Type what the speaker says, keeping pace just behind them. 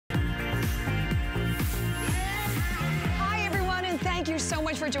thank you so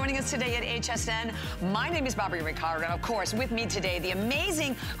much for joining us today at HSN. My name is Bobby Ricardo, and of course, with me today, the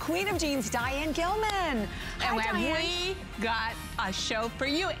amazing Queen of Jeans, Diane Gilman. Hi, Diane. We got a show for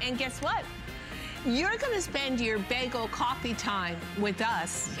you, and guess what? You're gonna spend your bagel coffee time with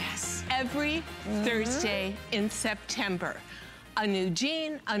us every Thursday in September. A new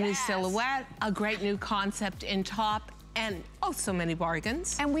jean, a new silhouette, a great new concept in top, and oh, so many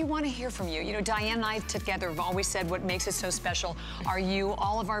bargains. And we want to hear from you. You know, Diane and I together have always said what makes it so special are you,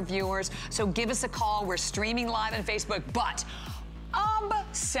 all of our viewers. So give us a call. We're streaming live on Facebook, but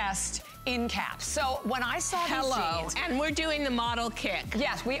obsessed in caps. So when I saw these jeans, and we're doing the model kick.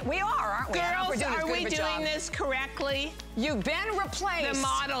 Yes, we are, aren't we? Girls, are we doing this correctly? You've been replaced. The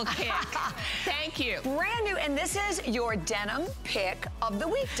model kick. Thank you. Brand new, and this is your denim pick of the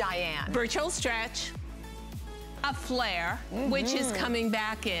week, Diane. Virtual stretch, a flare, which is coming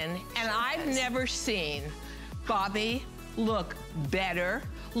back in, and I've never seen Bobby look better,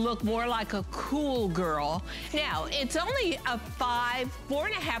 look more like a cool girl. Now, it's only a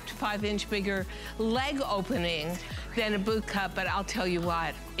 4.5 to 5 inch bigger leg opening than a boot cut, but I'll tell you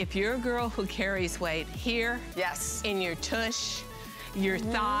what, if you're a girl who carries weight here, in your tush, your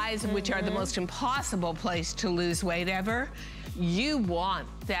thighs, which are the most impossible place to lose weight ever, you want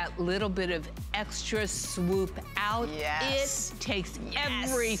that little bit of extra swoop out. It takes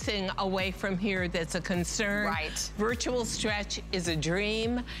everything away from here that's a concern. Virtual stretch is a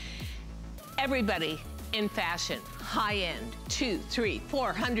dream. Everybody in fashion, high-end, $200, $300,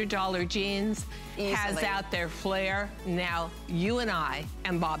 $400 jeans has out their flair. Now, you and I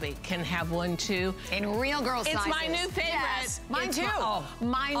and Bobby can have one too. In real girl sizes. It's my new favorite. Mine too.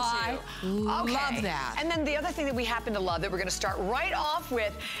 Mine too. I love that. And then the other thing that we happen to love that we're gonna start right off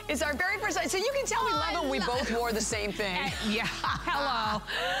with is our very first, so you can tell we love it when we both wore the same thing. Hello.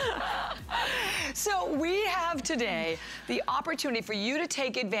 So we have today the opportunity for you to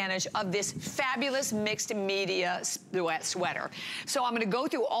take advantage of this fabulous mixed media sweater. So I'm gonna go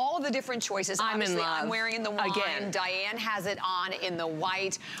through all of the different choices. Obviously, I'm wearing in the wine. Diane has it on in the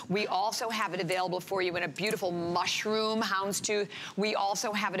white. We also have it available for you in a beautiful mushroom houndstooth. We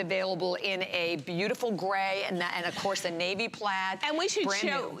also have it available in a beautiful gray and of course the navy plaid. And we should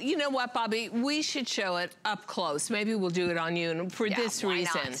show, you know what, Bobby? We should show it up close. Maybe we'll do it on you. And for this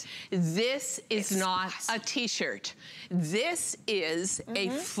reason, this is not a t-shirt. This is a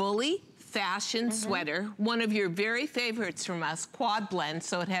fully fashion sweater, one of your very favorites from us, quad blend,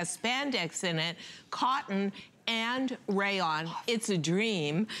 so it has spandex in it, cotton, and rayon. It's a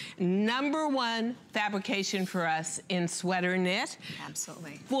dream. #1 fabrication for us in sweater knit.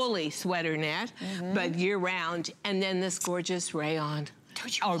 Absolutely. Fully sweater knit, but year round. And then this gorgeous rayon.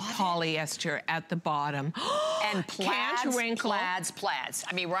 Or polyester at the bottom. And plaids, can't wrinkle. Plaids.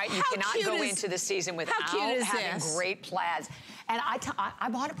 I mean, right? You cannot go into the season without having great plaids. And I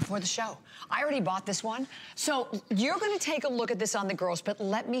bought it before the show. I already bought this one. So you're gonna take a look at this on the girls, but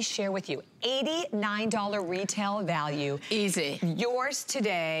let me share with you, $89 retail value. Easy. Yours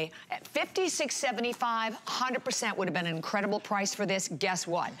today at $56.75, 100% would have been an incredible price for this. Guess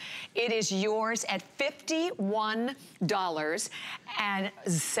what? It is yours at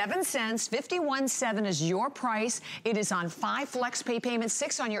 $51.07. 51.7 is your price. It is on 5 flex pay payments,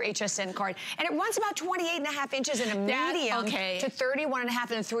 6 on your HSN card, and it runs about 28.5 inches in a medium to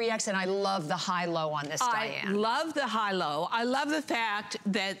 31.5 in a 3X, and I love the high-low on this, Diane. I love the high-low. I love the fact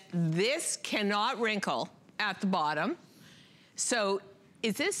that this cannot wrinkle at the bottom. So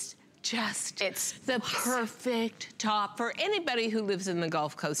is this just the perfect top for anybody who lives in the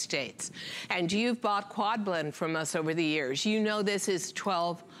Gulf Coast states? And you've bought quad blend from us over the years. You know this is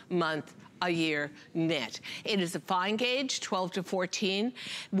 12-month a year knit. It is a fine gauge, 12 to 14,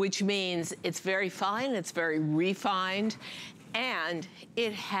 which means it's very fine, it's very refined, and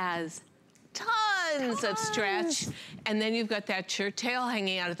it has tons of stretch. And then you've got that shirt tail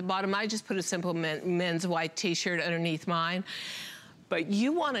hanging out at the bottom. I just put a simple men's white t-shirt underneath mine. But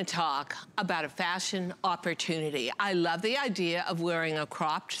you want to talk about a fashion opportunity. I love the idea of wearing a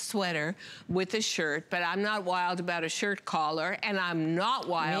cropped sweater with a shirt, but I'm not wild about a shirt collar, and I'm not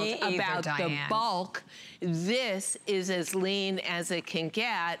wild about the bulk. This is as lean as it can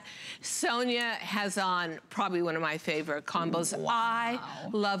get. Sonia has on probably one of my favorite combos. I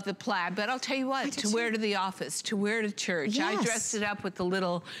love the plaid, but I'll tell you what, to wear to the office, to wear to church. I dressed it up with the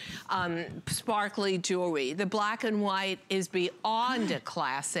little sparkly jewelry. The black and white is beyond a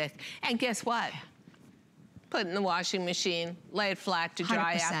classic. And guess what? put it in the washing machine, lay it flat to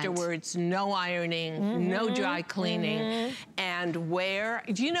dry 100%. afterwards, no ironing, no dry cleaning, and wear.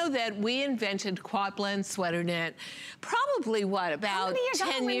 Do you know that we invented quad blend sweater knit probably, what, about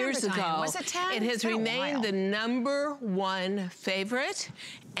 10 years ago? Was it 10? It has remained the #1 favorite,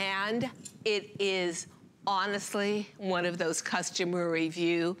 and it is honestly one of those customer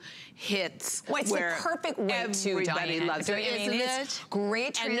review hits. Well, it's the perfect weight too, Diane. Loves it, isn't it?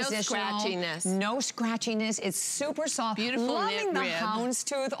 Great transitional. And no scratchiness. No scratchiness. It's super soft. Beautiful Loving knit the rib.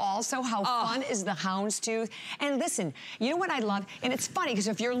 houndstooth also. How fun is the houndstooth? And listen, you know what I love? And it's funny because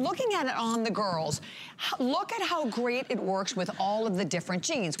if you're looking at it on the girls, look at how great it works with all of the different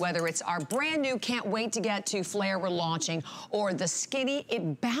jeans, whether it's our brand new can't wait to get to flare we're launching or the skinny.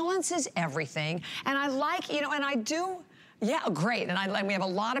 It balances everything. And I like, you know, and I do. Yeah, great. And we have a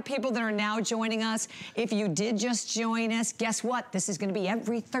lot of people that are now joining us. If you did just join us, guess what? This is going to be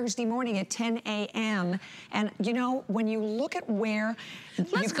every Thursday morning at 10 a.m. And, you know, when you look at where the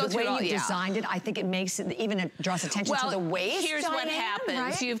way you designed it, I think it makes it, even it draws attention to the waist. Here's what happens.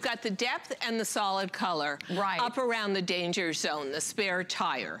 Right? You've got the depth and the solid color up around the danger zone, the spare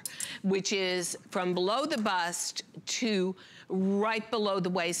tire, which is from below the bust to right below the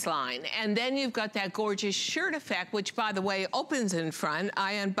waistline. And then you've got that gorgeous shirt effect, which, by the way, opens in front.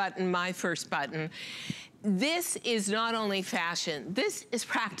 I unbuttoned my first button. This is not only fashion, this is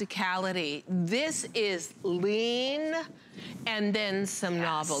practicality. This is lean and then some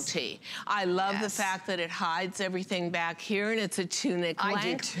novelty. I love the fact that it hides everything back here and it's a tunic length.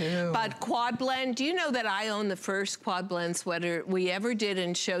 I do too. But quad blend, do you know that I own the first quad blend sweater we ever did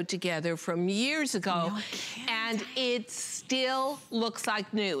and showed together from years ago? No, and it still looks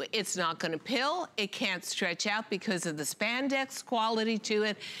like new. It's not gonna pill, it can't stretch out because of the spandex quality to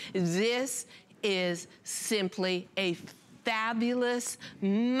it. This is simply a fabulous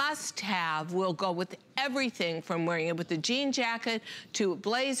must-have. Will go with everything from wearing it with a jean jacket to a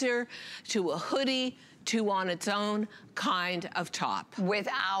blazer to a hoodie to on its own kind of top.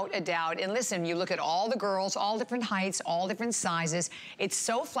 Without a doubt. And listen, you look at all the girls, all different heights, all different sizes. It's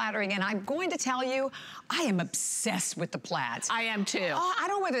so flattering. And I'm going to tell you, I am obsessed with the plaids. I am too. Oh, I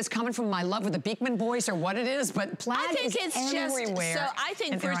don't know whether it's coming from my love with the Beekman boys or what it is, but plaid is everywhere. So I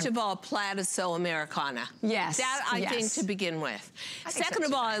think, first of all, plaid is so Americana. Yes. That I think to begin with. Second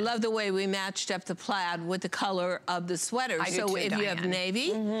of all, I love the way we matched up the plaid with the color of the sweater. So if you have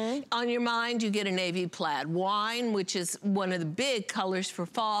navy on your mind, you get a navy plaid. Wine, which is one of the big colors for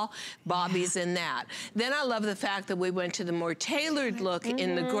fall, Bobby's in that. Then I love the fact that we went to the more tailored look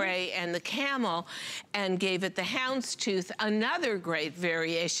in the gray and the camel and gave it the houndstooth, another great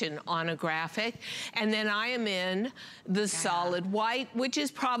variation on a graphic. And then I am in the solid white, which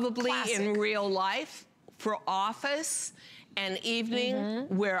is probably in real life for office and evening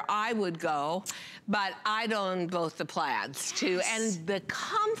where I would go, but I'd own both the plaids too. And the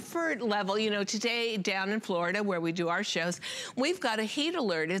comfort level, you know, today down in Florida where we do our shows, we've got a heat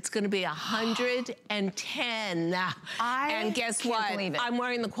alert. It's gonna be 110. And guess what? I'm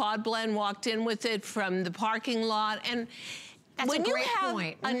wearing the quad blend, walked in with it from the parking lot, and when you have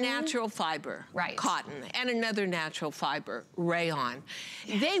a natural fiber, cotton, and another natural fiber, rayon,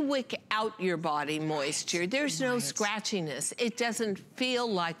 they wick out your body moisture. There's no scratchiness. It doesn't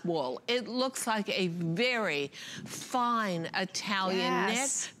feel like wool. It looks like a very fine Italian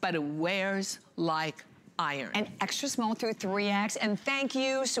knit, but it wears like iron. And extra small through 3X. And thank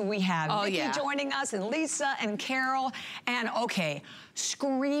you. So we have Vicki joining us, and Lisa and Carol. And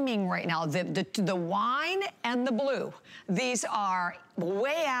screaming right now, the wine and the blue. These are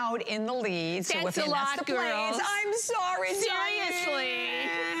way out in the lead. Thanks a lot, girls. I'm sorry, seriously.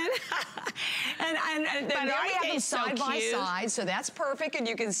 and then we have them side by side, so that's perfect. And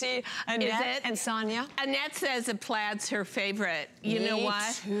you can see Annette and Sonia. Annette says the plaid's her favorite. You know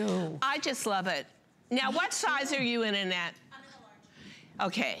what? Too. I just love it. Now, what size are you in, Annette? I'm in a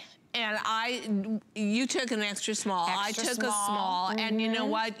large. Okay. And you took an extra small. I took a small. And you know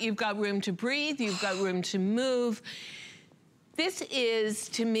what? You've got room to breathe. You've got room to move. This is,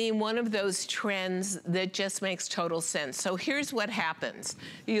 to me, one of those trends that just makes total sense. So here's what happens.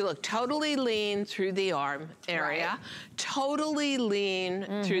 You look totally lean through the arm area, totally lean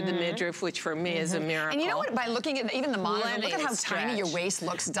through the midriff, which for me is a miracle. And you know what, by looking at even the monitor, look at how tiny your waist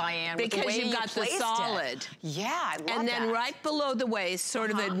looks, Diane. Because you've got the solid. Yeah, I love that. And then right below the waist, sort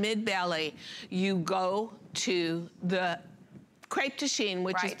of at mid-belly, you go to the crepe de chine,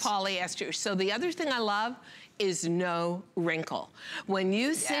 which is polyester. So the other thing I love is no wrinkle. When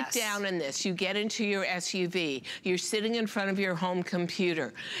you sit down in this, you get into your SUV, you're sitting in front of your home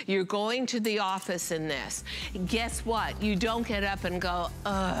computer, you're going to the office in this. Guess what? You don't get up and go,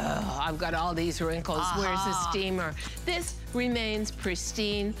 oh, I've got all these wrinkles, where's the steamer? This remains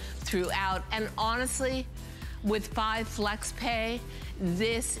pristine throughout, and honestly, with 5 flex pay,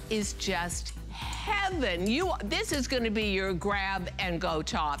 this is just heaven. This is gonna be your grab and go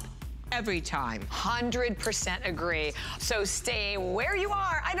top every time. 100% agree. So stay where you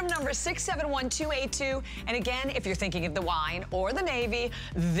are. Item number 671282. And again, if you're thinking of the wine or the navy,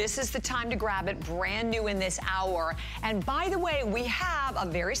 this is the time to grab it, brand new in this hour. And by the way, we have a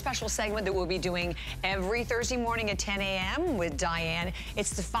very special segment that we'll be doing every Thursday morning at 10 a.m. with Diane. It's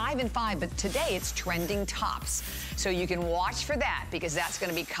the 5 and 5, but today it's trending tops. So you can watch for that because that's going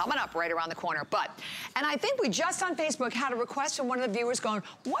to be coming up right around the corner. And I think we just on Facebook had a request from one of the viewers going,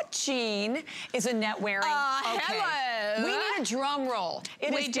 what jean is Annette wearing? Hello. We need a drum roll.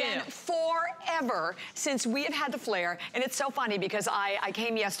 It has been forever since we have had the flare. And it's so funny because I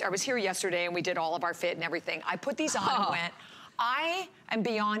was here yesterday and we did all of our fit and everything. I put these on and went, I am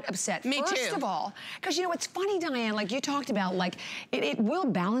beyond upset. Me too. First of all, because you know, it's funny, Diane, like you talked about, like it will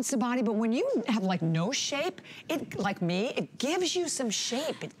balance the body, but when you have like no shape, like me, it gives you some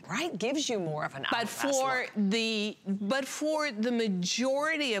shape, right? Gives you more of an hourglass but for the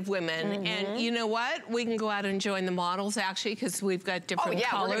majority of women, and you know what? We can go out and join the models actually, because we've got different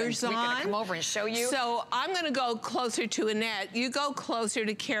colors on. We're gonna come over and show you. So I'm gonna go closer to Annette. You go closer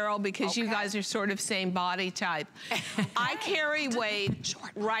to Carol because you guys are sort of same body type. I carry weight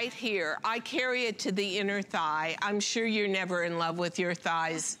right here. I carry it to the inner thigh. I'm sure you're never in love with your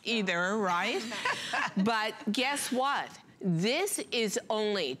thighs either, right? But guess what? This is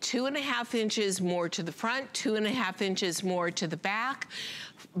only 2.5 inches more to the front, 2.5 inches more to the back,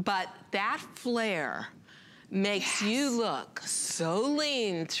 but that flare makes you look so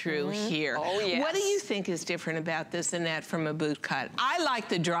lean through here. Oh, yes. What do you think is different about this, Annette, from a boot cut? I like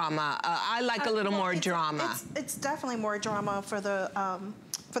the drama. I like a little more drama. It's definitely more drama for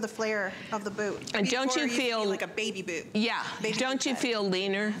the flare of the boot. And don't you feel like a baby boot? Yeah. Don't you feel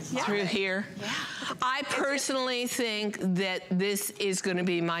leaner through here? Yeah. I personally think that this is going to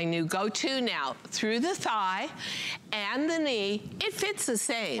be my new go-to now. Through the thigh and the knee, it fits the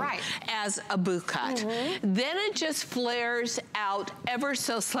same as a boot cut. Then it just flares out ever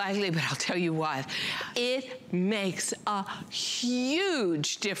so slightly, but I'll tell you what, it makes a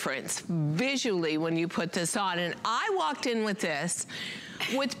huge difference visually when you put this on. And I walked in with this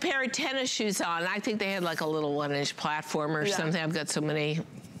with a pair of tennis shoes on. I think they had like a little 1-inch platform or something. I've got so many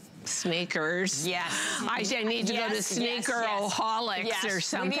sneakers. Yes. I need to go to Sneakeraholics or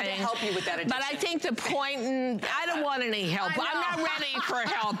something. We need to help you with that addiction. But I think the point, and I don't want any help. I'm not ready for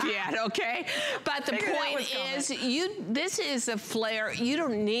help yet, okay? But the point is, this is a flare you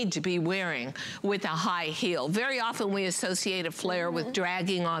don't need to be wearing with a high heel. Very often we associate a flare with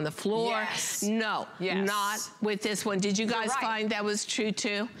dragging on the floor. No, not with this one. Did you guys find that was true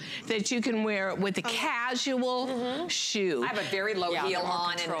too? That you can wear it with a casual shoe. I have a very low heel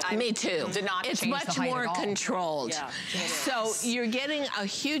on, and me too. It's much more controlled. So you're getting a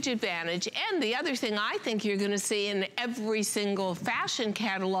huge advantage. And the other thing I think you're going to see in every single fashion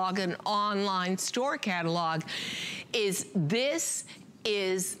catalog and online store catalog is this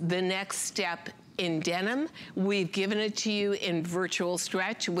is the next step in denim. We've given it to you in virtual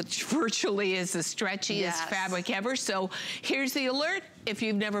stretch, which virtually is the stretchiest fabric ever. So here's the alert. If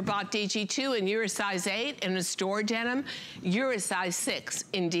you've never bought DG2 and you're a size 8 in a store denim, you're a size 6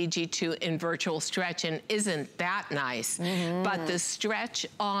 in DG2 in virtual stretch, and isn't that nice? But the stretch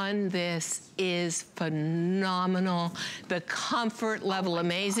on this is phenomenal. The comfort level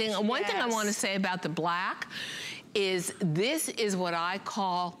amazing. And one thing I want to say about the black is this is what I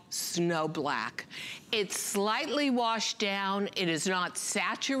call snow black. It's slightly washed down. It is not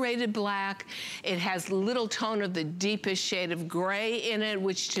saturated black. It has little tone of the deepest shade of gray in it,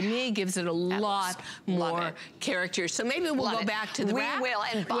 which to me gives it a lot more character. So maybe we'll go back to the rack. We will,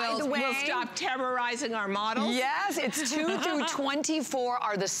 and by the way, we'll stop terrorizing our models. Yes, it's 2 through 24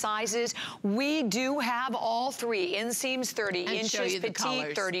 are the sizes. We do have all 3. Inseams 30 inches,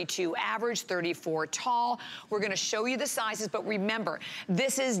 petite 32 average, 34 tall. We're gonna show you the sizes, but remember,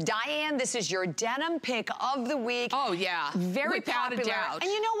 this is Diane, this is your denim pick of the week. Oh yeah, very popular. Without a doubt.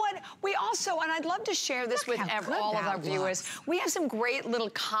 And you know what? We also, and I'd love to share this with all of our viewers. We have some great little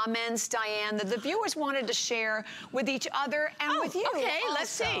comments, Diane, that the viewers wanted to share with each other and with you. Okay,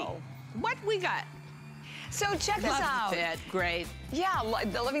 let's see what we got. So check this out. Love the fit, great. Yeah,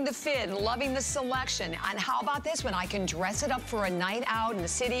 loving the fit, loving the selection. And how about this one? I can dress it up for a night out in the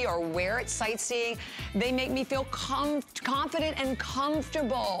city or wear it sightseeing. They make me feel confident and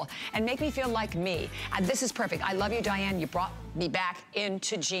comfortable and make me feel like me. And this is perfect. I love you, Diane. You brought me back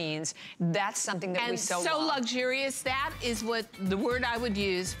into jeans. That's something that we so love. And so luxurious. That is what the word I would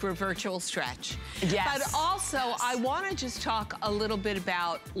use for virtual stretch. Yes. But also, I want to just talk a little bit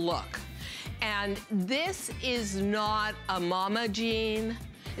about look. And this is not a mama jean.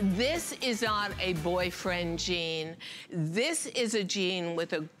 This is not a boyfriend jean. This is a jean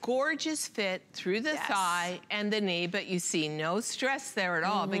with a gorgeous fit through the thigh and the knee, but you see no stress there at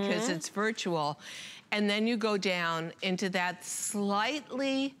all because it's virtual. And then you go down into that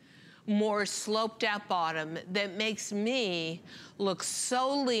slightly more sloped out bottom that makes me look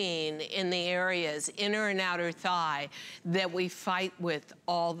so lean in the areas, inner and outer thigh, that we fight with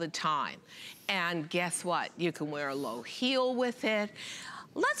all the time. And guess what? You can wear a low heel with it.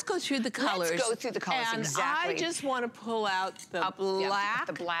 Let's go through the colors. Let's go through the colors, and exactly. I just want to pull out the black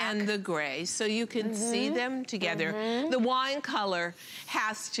and the gray so you can see them together. The wine color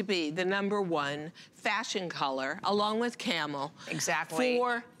has to be the #1 fashion color, along with camel. Exactly.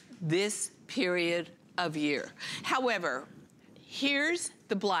 For this period of year. However, here's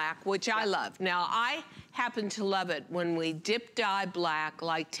the black, which I love. Now, I happen to love it when we dip dye black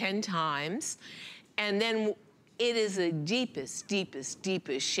like 10 times, and then it is the deepest, deepest,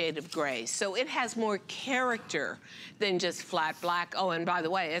 deepest shade of gray. So it has more character than just flat black. Oh, and by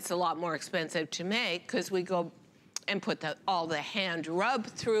the way, it's a lot more expensive to make because we go and put all the hand rub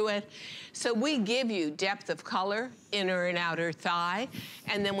through it. So we give you depth of color, inner and outer thigh.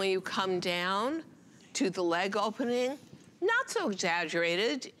 And then when you come down to the leg opening, not so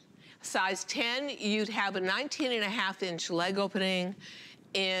exaggerated. Size 10, you'd have a 19.5-inch leg opening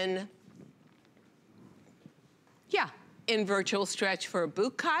in, in virtual stretch for a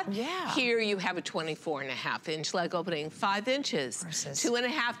boot cut. Yeah. Here you have a 24.5-inch leg opening, 5 inches. Versus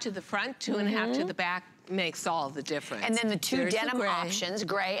 2.5 to the front, 2.5 to the back. Makes all the difference. And then the two denim options,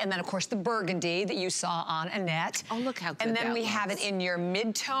 gray, and then of course the burgundy that you saw on Annette. Oh, look how good And then that we looks. have it in your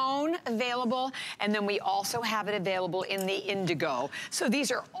mid-tone available, and then we also have it available in the indigo. So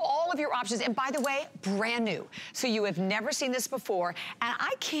these are all of your options, and by the way, brand new. So you have never seen this before, and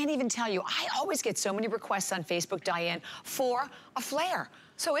I can't even tell you, I always get so many requests on Facebook, Diane, for a flare.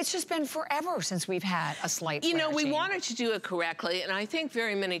 So it's just been forever since we've had a slight flare. You know, we wanted to do it correctly, and I think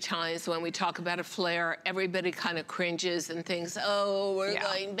very many times when we talk about a flare, everybody kind of cringes and thinks, oh, we're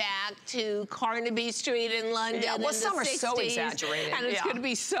going back to Carnaby Street in London in well, some the are 60s, so exaggerated. and it's going to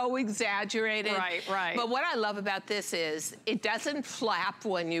be so exaggerated. Right, right. But what I love about this is it doesn't flap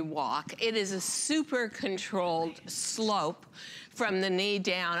when you walk. It is a super controlled slope from the knee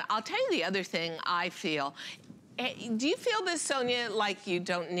down. I'll tell you the other thing I feel. Do you feel this, Sonia, like you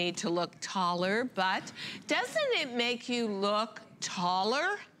don't need to look taller, but doesn't it make you look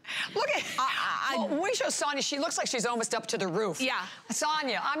taller? Look at, well, when we show Sonia, she looks like she's almost up to the roof. Yeah.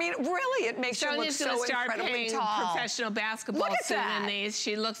 Sonia, I mean, really, it makes her look so incredibly tall. Professional basketball soon in these.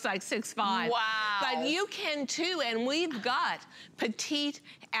 She looks like 6'5". Wow. But you can too, and we've got petite,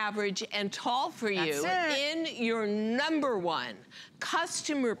 average, and tall for you in your #1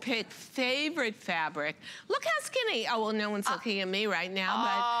 customer pick favorite fabric. Look how skinny. Oh, well, no one's looking at me right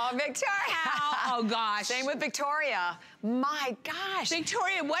now, but. Oh, Victoria. Oh, gosh. Same with Victoria. My gosh.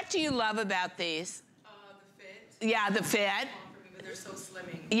 Victoria, what do you love about these? The fit. Yeah, the fit. But they're so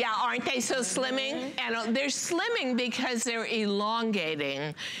slimming. Yeah, aren't they so slimming? And they're slimming because they're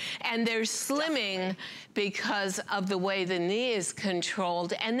elongating, and they're slimming because of the way the knee is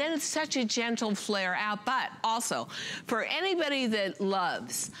controlled, and then it's such a gentle flare out. But also, for anybody that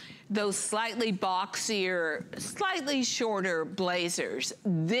loves those slightly boxier, slightly shorter blazers,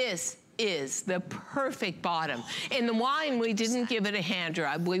 this is the perfect bottom. In the wine, we didn't give it a hand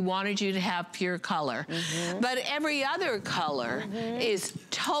rub. We wanted you to have pure color. But every other color is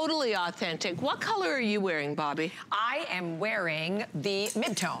totally authentic. What color are you wearing, Bobby? I am wearing the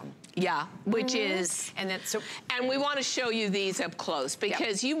mid-tone. Yeah, which is, and that's so, and we want to show you these up close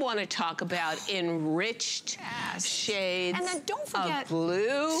because you want to talk about enriched shades. And then don't forget of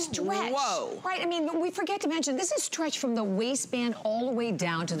blue. Stretch. Whoa. Right, I mean, we forget to mention, this is stretch from the waistband all the way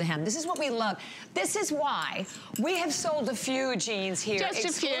down to the hem. This is what we love. This is why we have sold a few jeans here. Just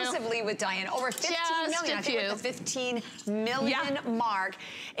exclusively with Diane. Over 15 million. I think we're at the 15 million mark.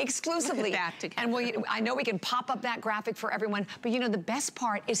 Exclusively. Look at that together. And I know we can pop up that graphic for everyone, but you know, the best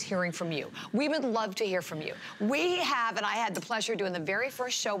part is hearing hearing from you. We would love to hear from you. We have, and I had the pleasure of doing the very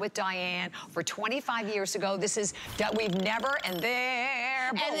first show with Diane for 25 years ago. This is, we've never, and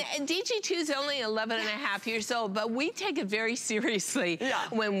there, and DG2 is only 11 and a half years old, but we take it very seriously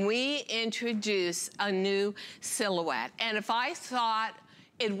when we introduce a new silhouette. And if I thought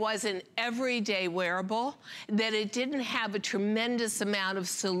it was an everyday wearable, that it didn't have a tremendous amount of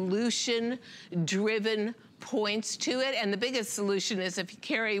solution-driven points to it. And the biggest solution is if you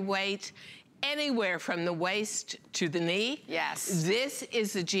carry weight anywhere from the waist to the knee. Yes. This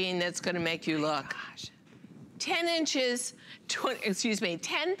is the jean that's gonna make you look 10 inches,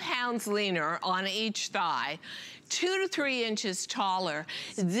 10 pounds leaner on each thigh, 2 to 3 inches taller.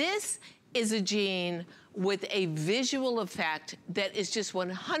 This is a jean with a visual effect that is just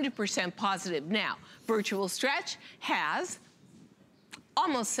 100% positive. Now, Virtual Stretch has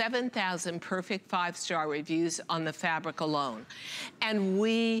almost 7,000 perfect 5-star reviews on the fabric alone. And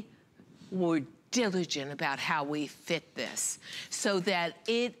we were diligent about how we fit this so that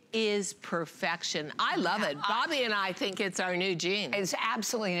it is perfection. I love it. Bobby and I think it's our new jean. It's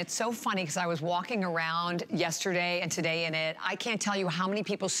absolutely, and it's so funny because I was walking around yesterday and today in it. I can't tell you how many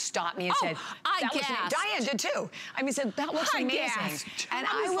people stopped me and said, that was amazing. Diane did too. I mean, said, that looks amazing. And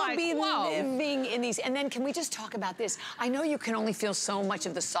I will be living in these. And then can we just talk about this? I know you can only feel so much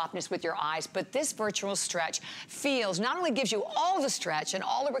of the softness with your eyes, but this Virtual Stretch feels, not only gives you all the stretch and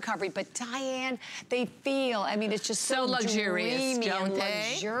all the recovery, but Diane, they feel, I mean, it's just so luxurious, don't they?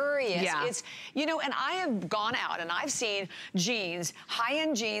 Luxurious. Yeah. It's, you know, and I have gone out and I've seen jeans,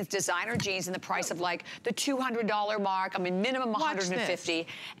 high-end jeans, designer jeans in the price of like the $200 mark. I mean, minimum 150,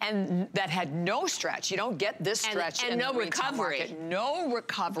 and that had no stretch. You don't get this stretch and in no the retail market. No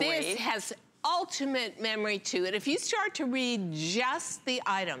recovery. This has ultimate memory to it. If you start to read just the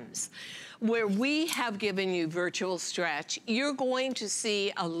items where we have given you Virtual Stretch, you're going to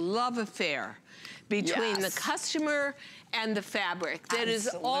see a love affair between the customer and the fabric that is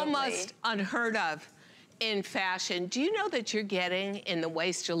almost unheard of in fashion. Do you know that you're getting in the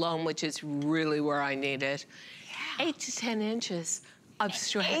waist alone, which is really where I need it, 8 to 10 inches of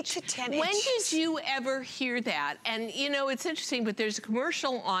stretch. 8 to 10 inches. When did you ever hear that? And you know, it's interesting, but there's a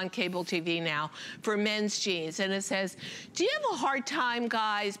commercial on cable TV now for men's jeans, and it says, do you have a hard time,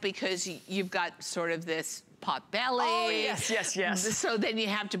 guys, because you've got sort of this pot belly. Oh, yes, yes, yes. So then you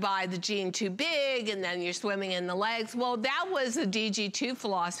have to buy the jean too big, and then you're swimming in the legs. Well, that was the DG2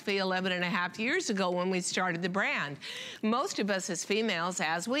 philosophy 11 and a half years ago when we started the brand. Most of us as females,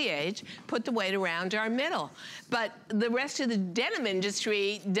 as we age, put the weight around our middle. But the rest of the denim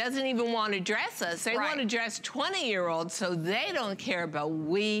industry doesn't even want to dress us. They want to dress 20-year-olds, so they don't care, but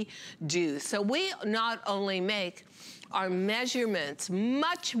we do. So we not only make our measurements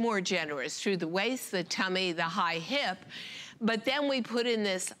much more generous through the waist, the tummy, the high hip, but then we put in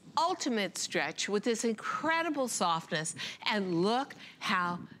this ultimate stretch with this incredible softness, and look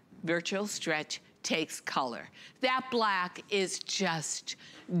how Virtual Stretch takes color. That black is just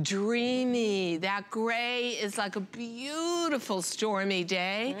dreamy. That gray is like a beautiful stormy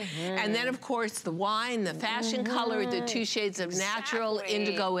day. And then of course the wine, the fashion color, the 2 shades of natural,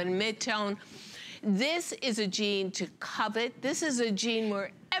 indigo and mid-tone. This is a jean to covet. This is a jean where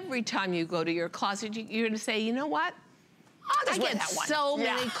every time you go to your closet, you're gonna say, you know what? I get so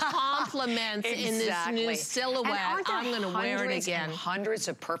many compliments in this new silhouette. I'm going to wear it again. Hundreds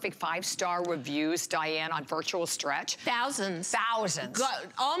of perfect 5-star reviews, Diane, on Virtual Stretch. Thousands. Thousands.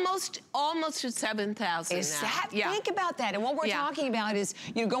 Almost at 7,000 now. Think about that. And what we're talking about is,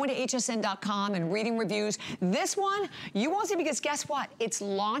 you know, going to hsn.com and reading reviews. This one, you won't see, because guess what? It's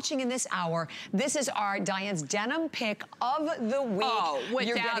launching in this hour. This is our Diane's denim pick of the week. Oh,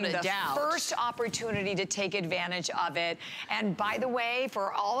 You're getting without a doubt. First opportunity to take advantage of it. And by the way,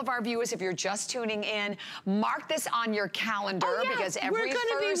 for all of our viewers, if you're just tuning in, mark this on your calendar, because every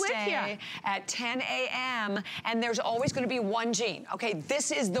Thursday at 10 a.m. and there's always going to be one jean. Okay,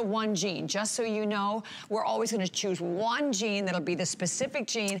 this is the one jean. Just so you know, we're always going to choose one jean that'll be the specific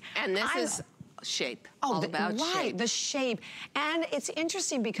jean. And this is shape. All about shape. The shape. And it's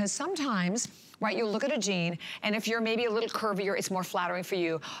interesting because sometimes, right, you look at a jean, and if you're maybe a little curvier, it's more flattering for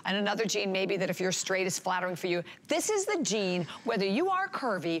you. And another jean, maybe that if you're straight, is flattering for you. This is the jean, whether you are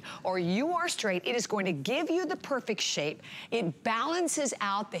curvy or you are straight, it is going to give you the perfect shape. It balances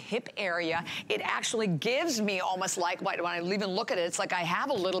out the hip area. It actually gives me almost like, when I even look at it, it's like I have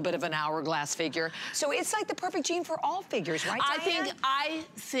a little bit of an hourglass figure. So it's like the perfect jean for all figures, right, Diane? I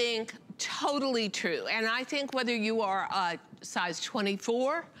think totally true. And I think whether you are a size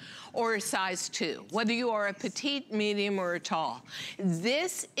 24 or a size 2, whether you are a petite, medium, or a tall,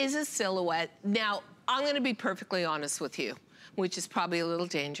 this is a silhouette. Now, I'm gonna be perfectly honest with you. which is probably a little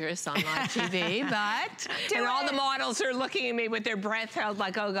dangerous on live TV, but, and all the models are looking at me with their breath held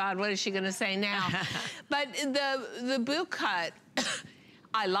like, oh God, what is she gonna say now? But the boot cut,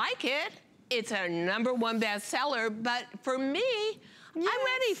 I like it. It's a #1 bestseller, but for me, I'm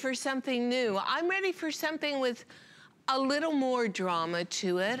ready for something new. I'm ready for something with a little more drama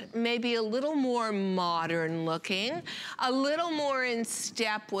to it, maybe a little more modern looking, a little more in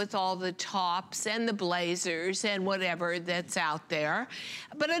step with all the tops and the blazers and whatever that's out there.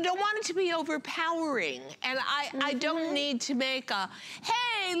 But I don't want it to be overpowering. And I don't need to make a,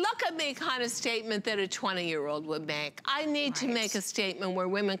 hey, look at me kind of statement that a 20-year-old would make. I need to make a statement where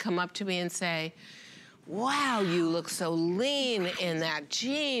women come up to me and say, wow, you look so lean in that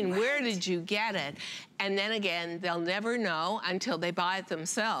jean. Where did you get it? And then again, they'll never know until they buy it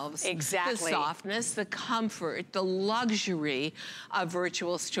themselves. Exactly. The softness, the comfort, the luxury of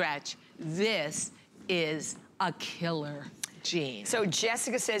virtual stretch. This is a killer jean. So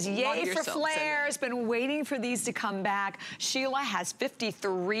Jessica says, yay for flares. Been waiting for these to come back. Sheila has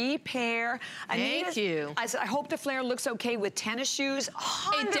 53 pair. Thank you. I said, I hope the flare looks okay with tennis shoes.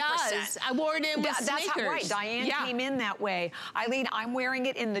 100%. It does. I wore it in with sneakers. That's how, right. Diane came in that way. Eileen, I'm wearing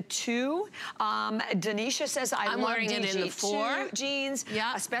it in the 2. Denisha says, I'm wearing it in the 4 jeans,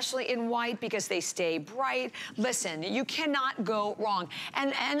 especially in white because they stay bright. Listen, you cannot go wrong.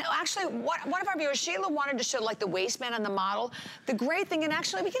 And actually, one of our viewers, Sheila, wanted to show like the waistband on the model. The great thing, and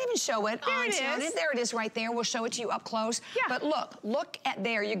actually we can even show it. There it is. There it is right there. We'll show it to you up close. Yeah. But look at,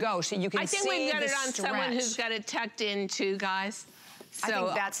 there you go. So you can see the stretch. I think we got it on someone who's got it tucked in too, guys. So, I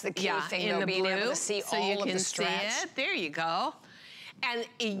think that's the key thing, though, being able to see all of the stretch. So you can see it. There you go. And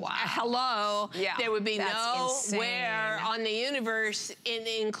hello, there would be nowhere on the universe,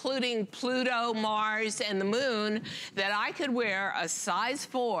 including Pluto, Mars, and the moon, that I could wear a size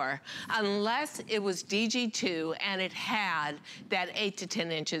 4 unless it was DG2 and it had that 8 to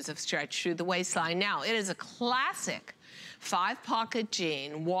 10 inches of stretch through the waistline. Now, it is a classic 5-pocket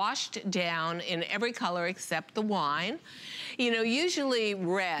jean, washed down in every color except the wine. You know, usually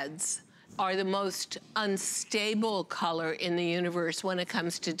reds are the most unstable color in the universe when it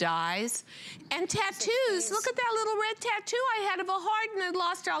comes to dyes. And tattoos, look at that little red tattoo I had of a heart and it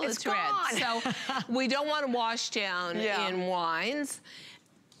lost all its red. So we don't want to wash down in wines.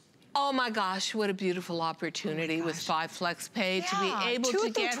 Oh my gosh, what a beautiful opportunity with 5 Flex Pay to be able to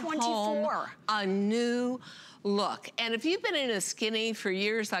get home a new look. And if you've been in a skinny for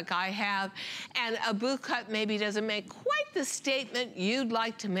years like I have, and a boot cut maybe doesn't make quite the statement you'd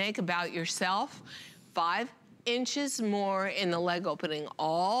like to make about yourself, 5 inches more in the leg opening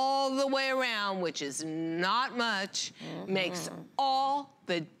all the way around, which is not much, makes all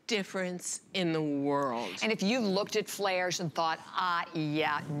the difference in the world. And if you looked at flares and thought,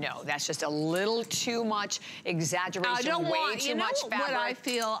 no, that's just a little too much exaggeration, I don't way too much fabric. What I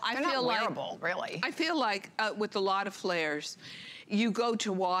feel, I feel like, wearable, really. I feel like with a lot of flares, you go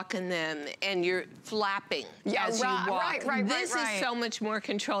to walk in them and you're flapping as you walk. This is so much more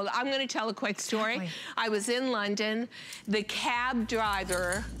controlled. I'm gonna tell a quick story. I was in London. The cab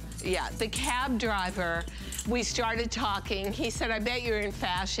driver, we started talking. He said, I bet you're in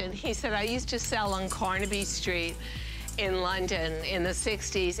fashion. He said, I used to sell on Carnaby Street in London in the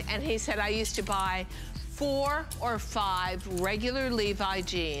 60s. And he said, I used to buy 4 or 5 regular Levi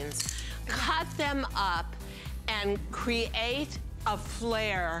jeans, cut them up, and create a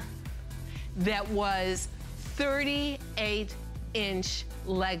flare that was 38-inch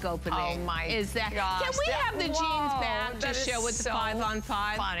leg opening. Oh my gosh. Can we have the jeans back to show with the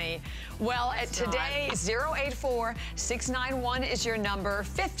 5-on-5? Funny. Well, today, 084-691 is your number,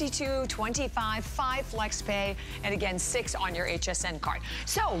 5225, 5 Flex Pay, and again, 6 on your HSN card.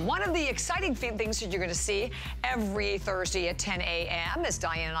 So one of the exciting things that you're gonna see every Thursday at 10 a.m. as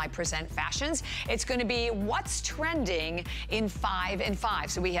Diane and I present fashions, it's gonna be what's trending in 5 and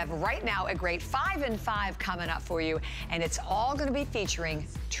 5. So we have right now a great 5 and 5 coming up for you, and it's all gonna be featuring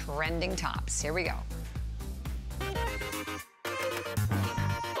trending tops. Here we go.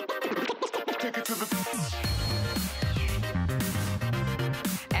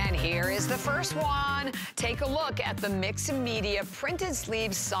 And here is the first one. Take a look at the Mix Media printed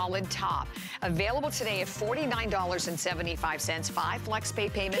sleeve solid top. Available today at $49.75. 5 Flex Pay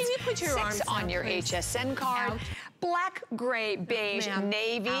payments. Can you put your 6 on your HSN card. Black, gray, beige,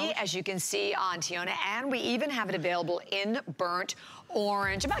 navy, as you can see on Tiona. And we even have it available in burnt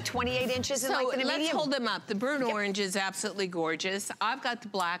orange, about 28 inches in length and a medium. Let's hold them up. The burnt orange is absolutely gorgeous. I've got the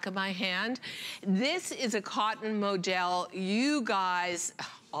black in my hand. This is a cotton model. You guys,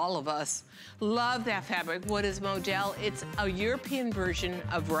 all of us love that fabric. What is modal? It's a European version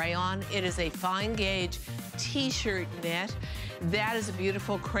of rayon. It is a fine gauge t-shirt knit. That is a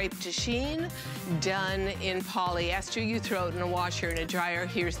beautiful crepe de chine done in polyester. You throw it in a washer and a dryer.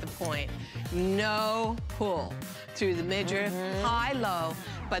 Here's the point. No pull through the midriff, high-low,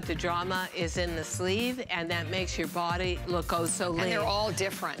 but the drama is in the sleeve, and that makes your body look oh so lean. And they're all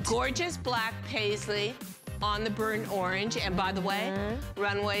different. Gorgeous black paisley on the burnt orange, and by the way,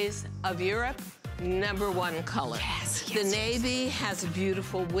 Runways of Europe, #1 color. Yes, the navy has a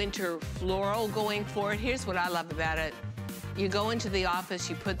beautiful winter floral going for it. Here's what I love about it. You go into the office,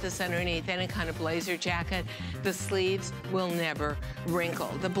 you put this underneath any kind of blazer jacket, the sleeves will never wrinkle.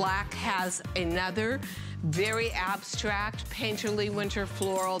 The black has another very abstract, painterly winter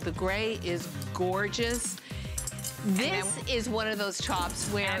floral. The gray is gorgeous. This is one of those tops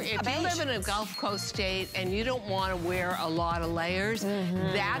where if you live in a Gulf Coast state and you don't want to wear a lot of layers,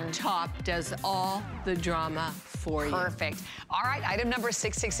 that top does all the drama for you. Perfect. All right, item number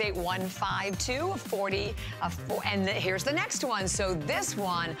 668152, and here's the next one. So this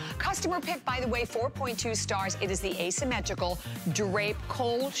one, customer pick, by the way, 4.2 stars. It is the asymmetrical drape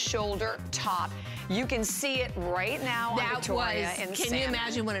cold shoulder top. You can see it right now on Victoria in Can you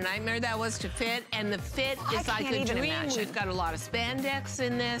imagine what a nightmare that was to fit? And the fit is like a dream. We've got a lot of spandex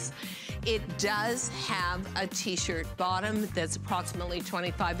in this. It does have a t-shirt bottom that's approximately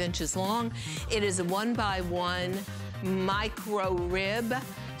 25 inches long. It is a 1x1 micro rib.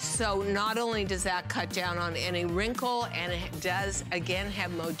 So not only does that cut down on any wrinkle, and it does, again,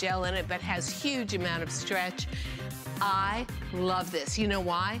 have modal in it, but has huge amount of stretch. I love this. You know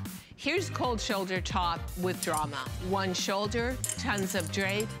why? Here's cold shoulder top with drama. One shoulder, tons of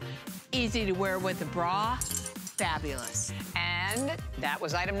drape, easy to wear with a bra, fabulous. And that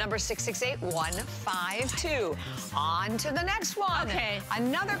was item number 668152. On to the next one. Okay.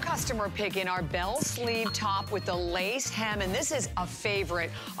 Another customer pick in our bell sleeve top with the lace hem, and this is a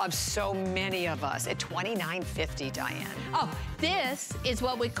favorite of so many of us at $29.50, Diane. Oh, this is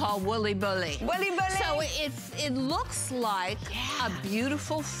what we call woolly bully. Woolly bully. So it looks like a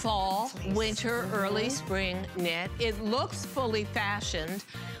beautiful fall, winter, early spring knit. It looks fully fashioned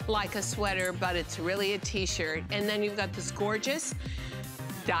like a sweater, but it's really a t-shirt. And then you've got this gorgeous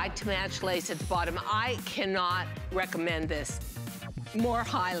dyed to match lace at the bottom. I cannot recommend this more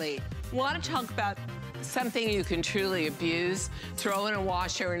highly. Want to talk about something you can truly abuse? Throw in a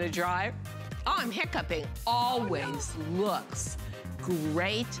washer and a dryer. Oh, I'm hiccuping. Always looks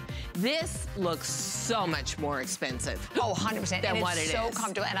great. This looks so much more expensive. Oh, 100%. Than what it is. So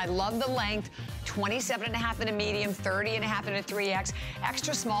comfortable. And I love the length. 27.5 in a medium, 30.5 in a 3X,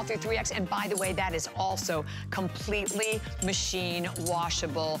 extra small through 3X. And by the way, that is also completely machine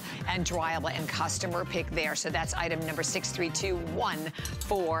washable and dryable, and customer pick there. So that's item number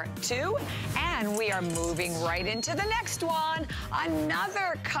 632142. And we are moving right into the next one.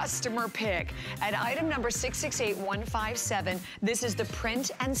 Another customer pick at item number 668157. This is the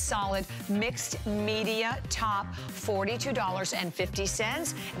print and solid mixed media top,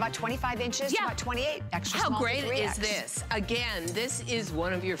 $42.50. About 25 inches, about 28. Extra small. How great is this? Again, this is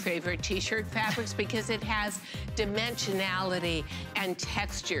one of your favorite t-shirt fabrics because it has dimensionality and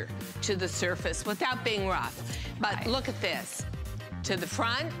texture to the surface without being rough. But look at this. To the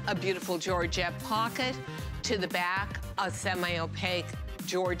front, a beautiful Georgette pocket. To the back, a semi-opaque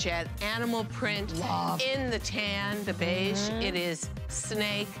Georgette animal print. In the tan, the beige, it is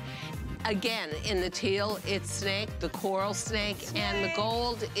snake. Again, in the teal, it's snake, the coral snake, and the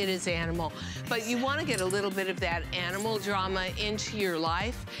gold, it is animal. But you want to get a little bit of that animal drama into your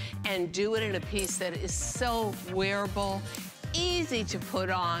life and do it in a piece that is so wearable, easy to put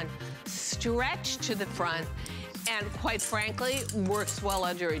on, stretch to the front, and quite frankly, works well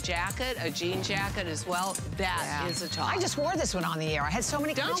under a jacket, a jean jacket as well. That is a top. I just wore this one on the air. I had so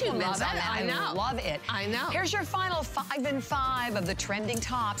many compliments on that. I know. I love it. I know. Here's your final 5 and 5 of the trending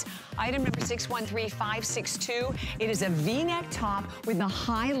tops. Item number 613562. It is a V-neck top with the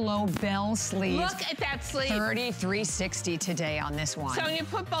high-low bell sleeves. Look at that sleeve. $33.60 today on this one. So when you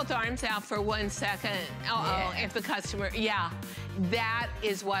put both arms out for 1 second, if the customer, that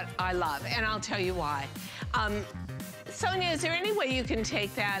is what I love. And I'll tell you why. Sonia, is there any way you can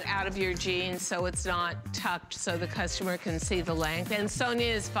take that out of your jeans so it's not tucked so the customer can see the length? And Sonia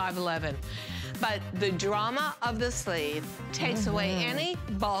is 5'11". But the drama of the sleeve takes away any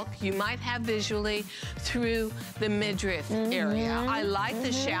bulk you might have visually through the midriff area. I like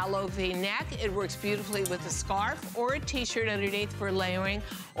the shallow V-neck. It works beautifully with a scarf or a t-shirt underneath for layering,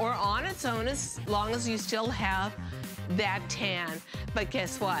 or on its own as long as you still have that tan. But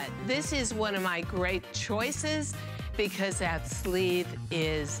guess what? This is one of my great choices because that sleeve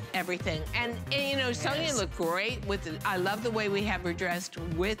is everything. And you know, Sonia looked great with it. I love the way we have her dressed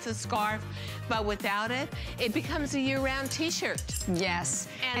with the scarf, but without it, it becomes a year-round t-shirt. Yes.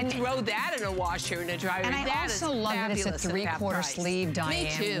 And throw that in a washer and a dryer. And I also love that it's a 3/4 sleeve,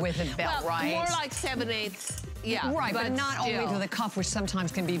 Diane, with a belt, right? More like 7/8. Yeah, right, but not still. only to the cuff, which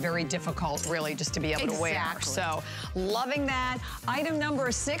sometimes can be very difficult, really, just to be able to wear. So, loving that. Item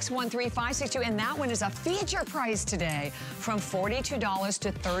number 613562, and that one is a feature price today, from $42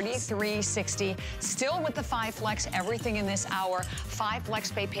 to $33.60. Still with the 5 flex, everything in this hour, 5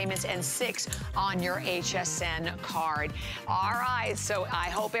 flex pay payments and 6 on your HSN card. All right, so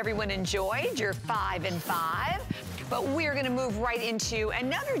I hope everyone enjoyed your 5 and 5. But we're gonna move right into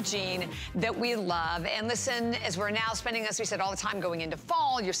another jean that we love. And listen, as we're now spending, as we said, all the time going into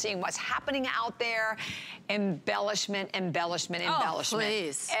fall, you're seeing what's happening out there. Embellishment, embellishment, embellishment.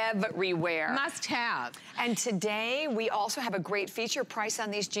 Please. Everywhere. Must have. And today, we also have a great feature price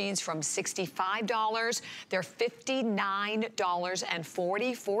on these jeans from $65. They're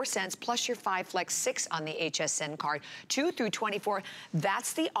 $59.44, plus your 5 flex 6 on the HSN card, 2 through 24.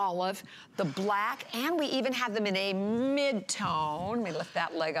 That's the olive, the black, and we even have them in a mid-tone. Let me lift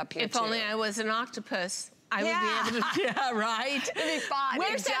that leg up here, If only I was an octopus. I would be able to, right? It'd be fun.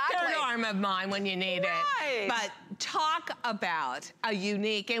 Where's that third arm of mine when you need it? But talk about a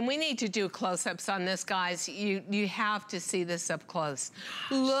unique, and we need to do close-ups on this, guys. You have to see this up close.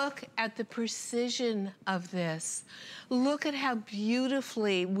 Look at the precision of this. Look at how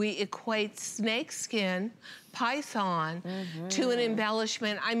beautifully we equate snake skin, python, to an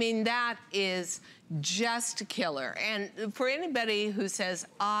embellishment. I mean, that is just killer. And for anybody who says,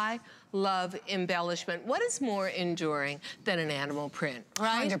 I love embellishment, what is more enduring than an animal print,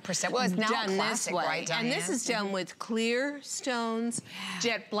 right? 100%. Well, it's now done classic, this way. right, Diane? And this is done with clear stones,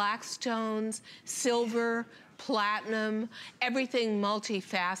 jet black stones, silver, platinum, everything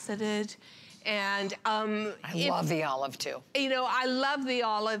multifaceted. And I love the olive too. You know, I love the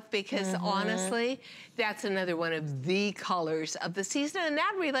olive because honestly, that's another one of the colors of the season, and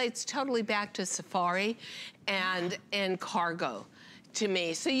that relates totally back to safari and cargo to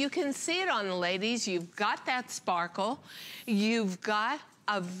me. So you can see it on the ladies. You've got that sparkle. You've got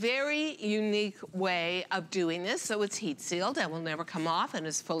a very unique way of doing this. So it's heat sealed and will never come off and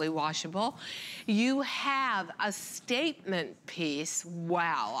is fully washable. You have a statement piece.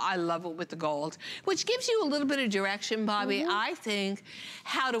 Wow, I love it with the gold, which gives you a little bit of direction, Bobby, I think,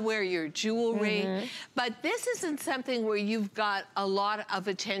 how to wear your jewelry. But this isn't something where you've got a lot of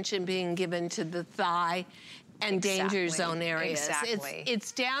attention being given to the thigh and danger zone areas.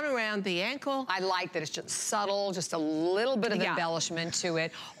 It's down around the ankle. I like that it's just subtle, just a little bit of embellishment to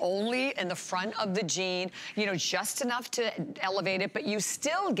it, only in the front of the jean, you know, just enough to elevate it, but you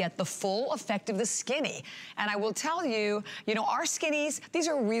still get the full effect of the skinny. And I will tell you, you know, our skinnies, these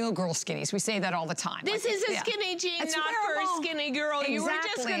are real girl skinnies. We say that all the time. This is a skinny jean, it's not wearable. for a skinny girl. You were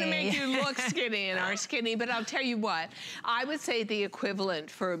just gonna make you look skinny in our skinny, but I'll tell you what, I would say the equivalent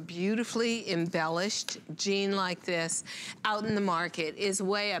for a beautifully embellished jean like this out in the market is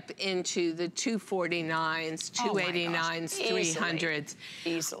way up into the 249s, 289s, 300s.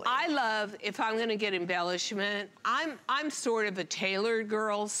 Easily. I love, if I'm gonna get embellishment, I'm sort of a tailored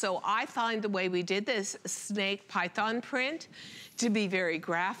girl, so I find the way we did this snake python print to be very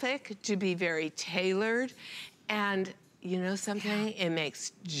graphic, to be very tailored, and you know something? It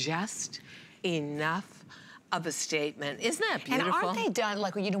makes just enough of a statement. Isn't that beautiful? And aren't they done,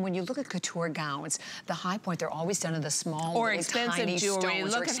 like, you know, when you look at couture gowns, the high point, they're always done in the small, or expensive tiny jewelry.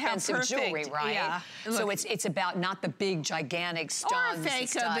 stones, look or at how expensive jewelry, right? Yeah. So it's about not the big, gigantic stones. Or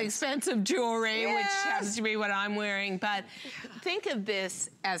fake of expensive jewelry, which happens to be what I'm wearing. But think of this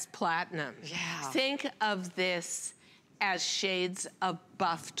as platinum. Think of this as shades of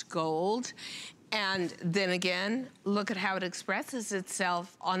buffed gold. And then again, look at how it expresses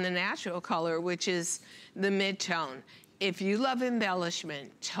itself on the natural color, which is the mid-tone. If you love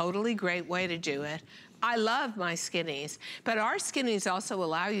embellishment, totally great way to do it. I love my skinnies, but our skinnies also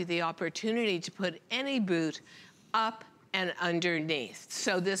allow you the opportunity to put any boot up and underneath.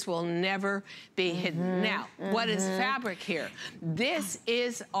 So this will never be hidden. Now, what is fabric here? This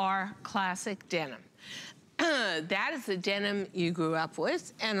is our classic denim. That is the denim you grew up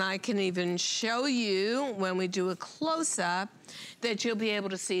with, and I can even show you when we do a close-up that you'll be able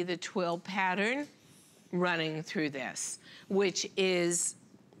to see the twill pattern running through this, which is,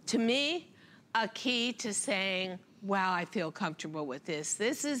 to me, a key to saying, wow, I feel comfortable with this.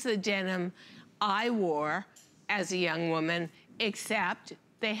 This is the denim I wore as a young woman, except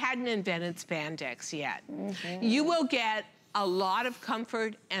they hadn't invented spandex yet. You will get a lot of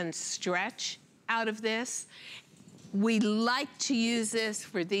comfort and stretch out of this. We like to use this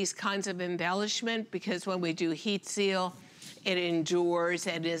for these kinds of embellishment because when we do heat seal, it endures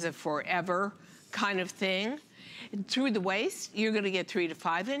and is a forever kind of thing. Through the waist, you're gonna get 3 to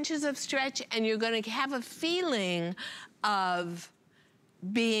 5 inches of stretch, and you're gonna have a feeling of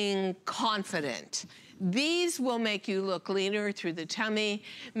being confident. These will make you look leaner through the tummy,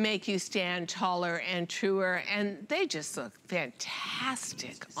 make you stand taller and truer, and they just look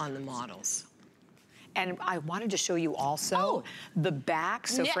fantastic on the models. And I wanted to show you also the back.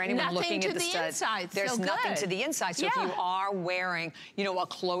 So for anyone looking at the studs, there's nothing to the inside. So if you are wearing, you know, a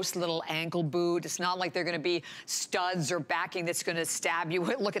close little ankle boot, it's not like they're gonna be studs or backing that's gonna stab you.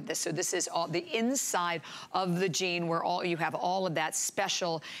 Look at this. So this is all the inside of the jean where you have all of that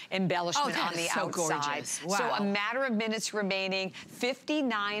special embellishment on the outside. Gorgeous. Wow. So a matter of minutes remaining,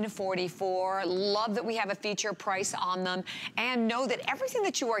 $59.44. Love that we have a feature price on them. And know that everything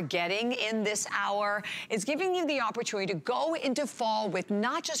that you are getting in this hour is giving you the opportunity to go into fall with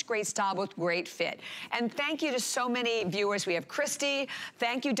not just great style, but great fit. And thank you to so many viewers. We have Christy.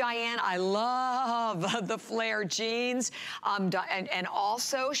 Thank you, Diane. I love the flare jeans. And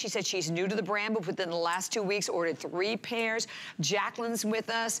also, she said she's new to the brand, but within the last 2 weeks, ordered 3 pairs. Jacqueline's with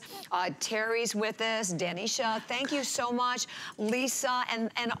us. Terry's with us. Danisha, thank you so much. Lisa,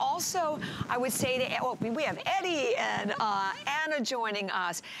 and also, I would say to, we have Eddie and Anna joining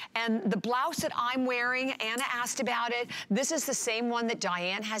us. And the blouse that I'm wearing, Anna asked about it. This is the same one that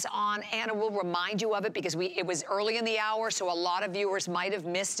Diane has on. Anna will remind you of it because it was early in the hour, so a lot of viewers might have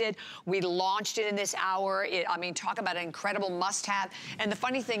missed it. We launched it in this hour. I mean, talk about an incredible must-have. And the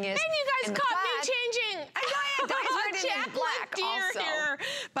funny thing is, and you guys caught me changing. Diane's right in black also. Here.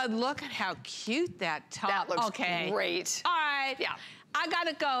 But look at how cute that top. That looks great. All right. Yeah. I got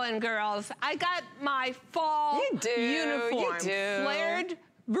it going, girls. I got my fall uniform. Flared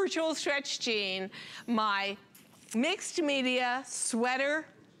virtual stretch jean, my mixed media sweater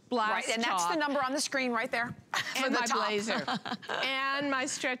blouse and that's the number on the screen right there. And my blazer. And my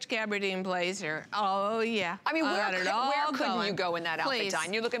stretch gabardine blazer. Oh, yeah. I mean, where couldn't you go in that outfit,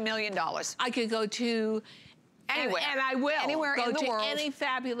 Diane? You look $1 million. I could go to anywhere. And I will. Anywhere go in the world. Any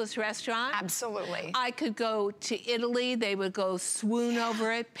fabulous restaurant. Absolutely. I could go to Italy. They would go swoon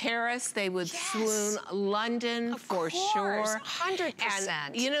over it. Paris, they would swoon. London, for sure. 100%.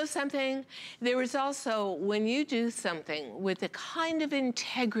 And you know something? There is also, when you do something with the kind of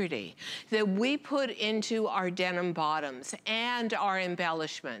integrity that we put into our denim bottoms and our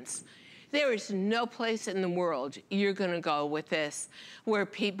embellishments, there is no place in the world you're gonna go with this where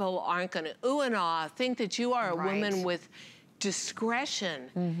people aren't gonna ooh and ah, think that you are a woman with discretion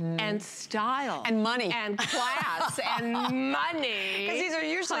and style. And money. And class and money. Because these are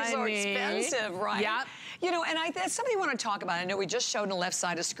usually so expensive, right? Yep. You know, and that's something I want to talk about. I know we just showed on the left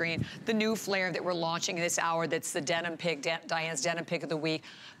side of the screen the new flare that we're launching this hour that's the denim pick, Diane's denim pick of the week.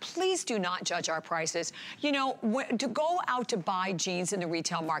 Please do not judge our prices. You know, to go out to buy jeans in the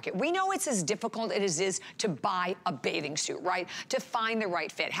retail market, we know it's as difficult as it is to buy a bathing suit, right? To find the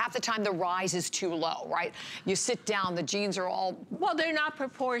right fit. Half the time the rise is too low, right? You sit down, the jeans are all... Well, they're not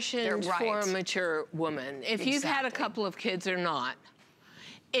proportioned for a mature woman. If you've had a couple of kids or not,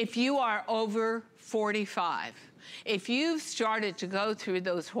 if you are over 45, if you've started to go through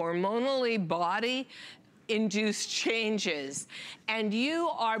those hormonally body-induced changes and you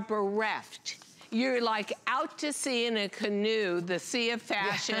are bereft, you're like out to sea in a canoe, the sea of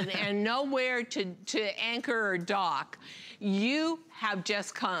fashion, and nowhere to anchor or dock, you have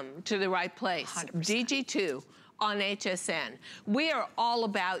just come to the right place. 100%. DG2 on HSN. We are all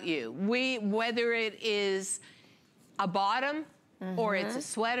about you. Whether it is a bottom, or it's a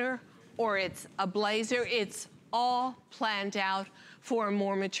sweater, or it's a blazer, it's all planned out for a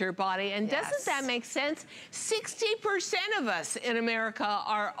more mature body. And doesn't that make sense? 60% of us in America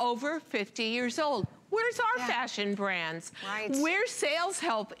are over 50 years old. Where's our fashion brands? Where's sales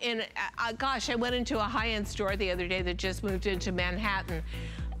help in, gosh, I went into a high-end store the other day that just moved into Manhattan.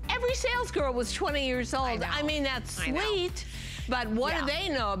 Every sales girl was 20 years old. I mean, that's sweet. But what do they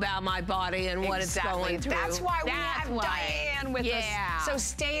know about my body and what it's going through? That's why we have Diane with us. So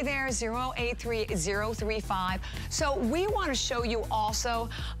stay there, 083035. So we want to show you also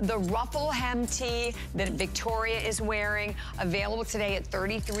the ruffle hem tee that Victoria is wearing, available today at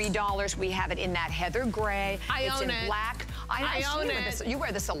 $33. We have it in that heather gray. It's in black. I own it. You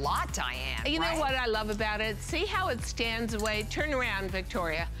wear this a lot, Diane. You know what I love about it? See how it stands away? Turn around,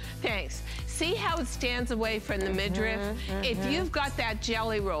 Victoria. Thanks. See how it stands away from the midriff? If you've got that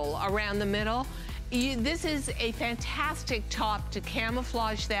jelly roll around the middle, This is a fantastic top to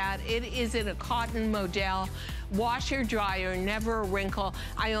camouflage that. It is in a cotton modal. Washer, dryer, never a wrinkle.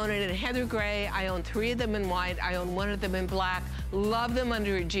 I own it in heather gray. I own 3 of them in white. I own 1 of them in black. Love them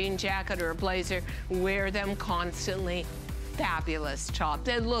under a jean jacket or a blazer. Wear them constantly. Fabulous top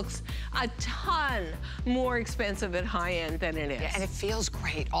that looks a ton more expensive at high end than it is. Yeah, and it feels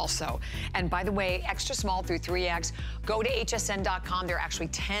great also. And by the way, extra small through 3X. Go to hsn.com. There are actually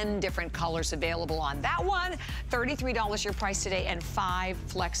 10 different colors available on that one. $33 your price today and 5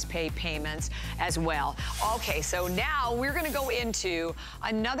 flex pay payments as well. Okay, so now we're gonna go into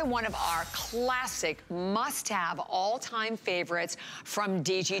another one of our classic must-have all-time favorites from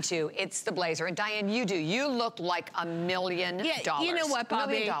DG2. It's the blazer. And Diane, you look like $1 million. Yeah, you know what,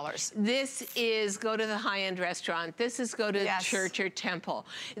 Bobby? $1 million. This is go to the high-end restaurant. This is go to church or temple.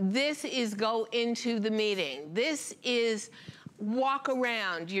 This is go into the meeting. This is walk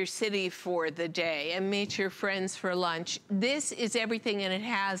around your city for the day and meet your friends for lunch. This is everything, and it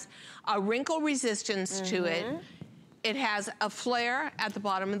has a wrinkle resistance to it. It has a flare at the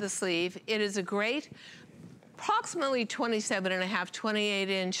bottom of the sleeve. It is a great, approximately 27.5,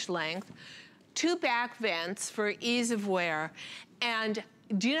 28-inch length. 2 back vents for ease of wear. And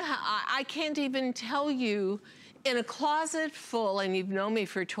do you know how, I can't even tell you, in a closet full, and you've known me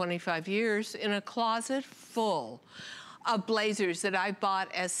for 25 years, in a closet full of blazers that I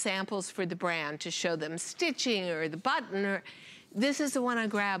bought as samples for the brand to show them stitching or the button, or this is the one I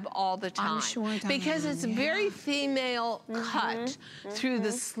grab all the time. I'm sure, Diane, because it's very female cut through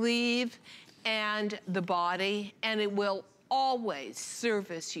the sleeve and the body, and it will always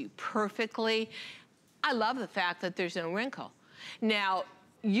service you perfectly. I love the fact that there's no wrinkle. Now,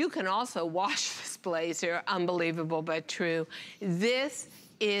 you can also wash this blazer, unbelievable but true. This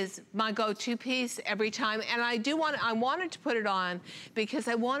is my go-to piece every time, and I wanted to put it on because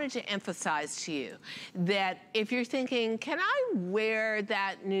I wanted to emphasize to you that if you're thinking, can I wear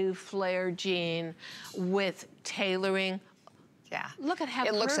that new flare jean with tailoring? Yeah. Look at how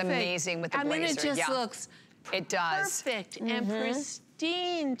it looks amazing with the blazer. I mean, it just looks it does. Perfect and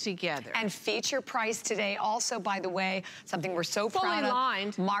pristine together. And feature price today also, by the way, something we're so proud of. Fully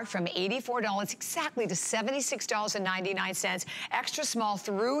lined. Marked from $84 exactly to $76.99. Extra small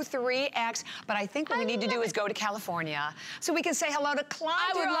through 3X. But I think what we need to do is go to California so we can say hello to Clydra.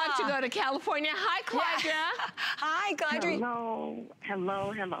 I would love to go to California. Hi, Clydra. Yeah. Hi, Clydra.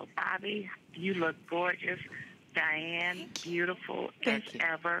 Hello, Bobby. You look gorgeous. Diane, beautiful as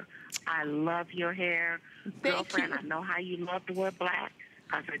ever. I love your hair. Girlfriend, I know how you love to wear black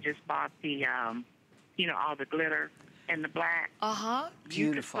because I just bought the, all the glitter and the black.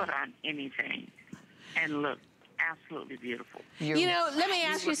 Beautiful. You can put on anything and look absolutely beautiful. You know, let me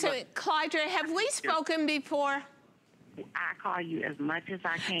ask you something. Clydra, have we spoken before? I call you as much as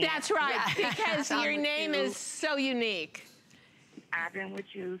I can. That's right, because your name is so unique. I've been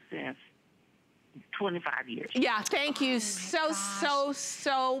with you since 25 years. Yeah, thank you so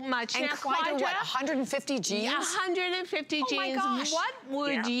much. And now, Clydra, what, 150 jeans? 150 jeans. Gosh. What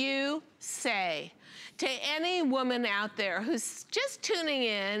would you say to any woman out there who's just tuning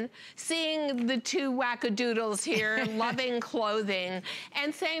in, seeing the 2 wackadoodles here, loving clothing,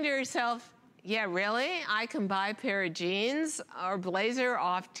 and saying to herself, yeah, really? I can buy a pair of jeans or blazer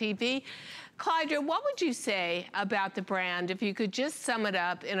off TV? Clydra, what would you say about the brand if you could just sum it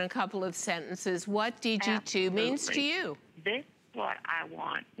up in a couple of sentences, what DG2 means to you? This is what I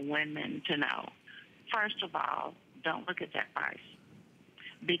want women to know. First of all, don't look at that price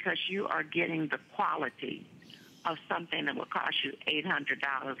because you are getting the quality of something that would cost you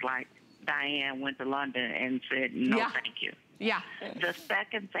 $800 like Diane went to London and said, no, thank you. Yeah. The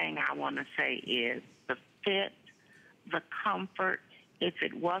second thing I want to say is the fit, the comfort. If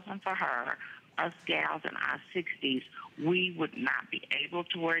it wasn't for her, us gals in our 60s, we would not be able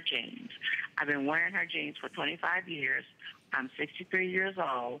to wear jeans. I've been wearing her jeans for 25 years. I'm 63 years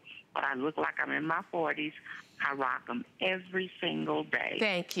old, but I look like I'm in my 40s. I rock them every single day.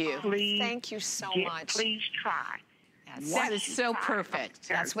 Thank you. Please, thank you so much. Please try. That is so perfect.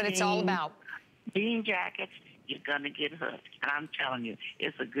 That's what it's all about. Jean jackets, you're going to get hooked. And I'm telling you,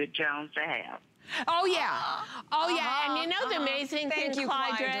 it's a good Jones to have. Oh, yeah. And you know the amazing thing,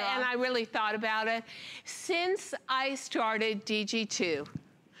 Clydra, and I really thought about it. Since I started DG2,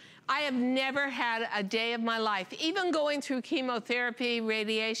 I have never had a day of my life, even going through chemotherapy,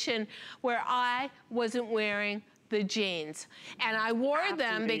 radiation, where I wasn't wearing the jeans. And I wore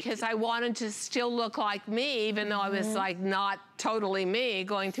them because I wanted to still look like me, even though I was like not totally me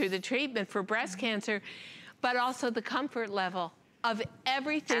going through the treatment for breast cancer, but also the comfort level. of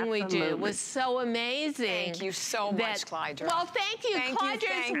everything we do was so amazing. Thank you so much, Clydra. Well, thank you, Clydra.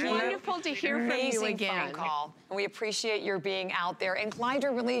 It's wonderful to hear from you again. Phone call. We appreciate your being out there. And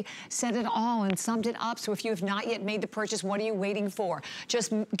Clydra really said it all and summed it up. So if you have not yet made the purchase, what are you waiting for?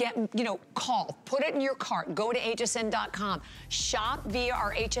 Just get, call, put it in your cart, go to hsn.com, shop via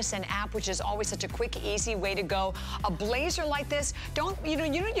our HSN app, which is always such a quick, easy way to go. A blazer like this, you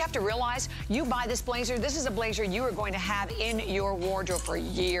have to realize, you buy this blazer, this is a blazer you are going to have in your wardrobe for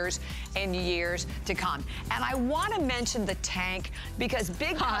years and years to come. And I want to mention the tank because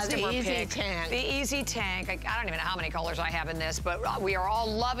big customer pick. The Easy Tank. I don't even know how many colors I have in this, but we are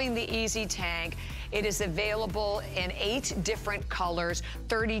all loving the Easy Tank. It is available in 8 different colors.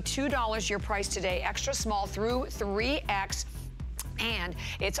 $32 your price today, extra small through 3X. And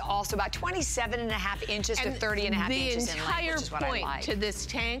it's also about 27.5 inches to 30.5 inches in length, which is what I like. The entire point to this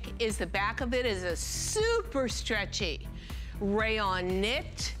tank is the back of it is a super stretchy rayon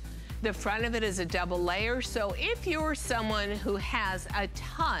knit. The front of it is a double layer. So if you're someone who has a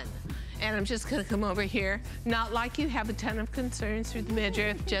ton, and I'm just gonna come over here, not like you have a ton of concerns through the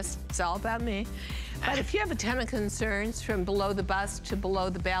midriff, just it's all about me. But if you have a ton of concerns from below the bust to below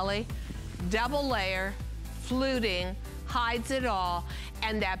the belly, double layer, fluting, hides it all,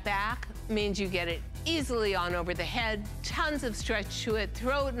 and that back means you get it easily on over the head, tons of stretch to it,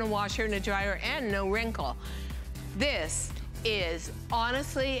 throw it in a washer and a dryer, and no wrinkle. This is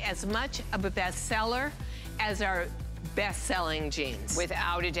honestly as much of a bestseller as our best-selling jeans.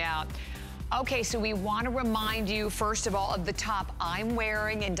 Without a doubt. Okay, so we want to remind you, first of all, of the top I'm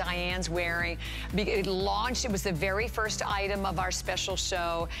wearing and Diane's wearing. It launched, it was the very first item of our special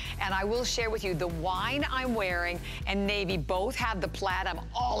show. And I will share with you, the wine I'm wearing and navy both have the plaid. I'm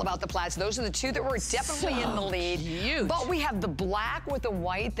all about the plaid. So those are the two that were definitely in the lead. Cute. But we have the black with the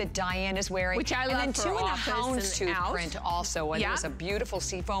white that Diane is wearing. Which I love. And then for two in a office and houndstooth print also. And there's a beautiful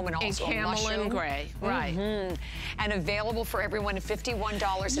seafoam and also camel a mushroom. and gray. Right. And available for everyone at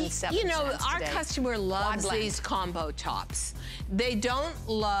 $51.07. You know, our customer loves these combo tops. They don't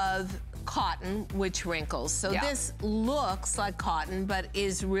love cotton, which wrinkles. So this looks like cotton, but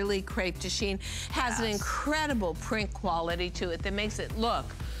is really crepe de chine. Has an incredible print quality to it that makes it look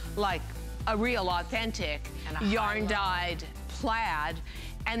like a real authentic yarn-dyed plaid.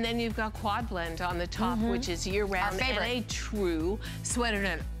 And then you've got quad blend on the top, which is year-round and a true sweater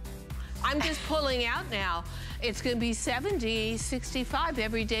knit. I'm just pulling out now. It's gonna be 70, 65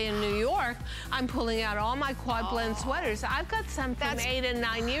 every day in New York. I'm pulling out all my quad blend sweaters. I've got some from 8 and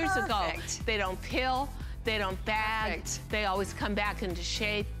 9 years ago. They don't pill, they don't bag, they always come back into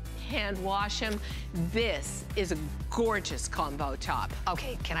shape. Hand wash them. This is a gorgeous combo top.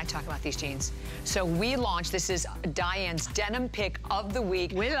 Okay, can I talk about these jeans? So we launched, this is Diane's denim pick of the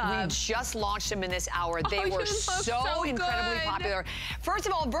week. We just launched them in this hour. They were so incredibly popular. First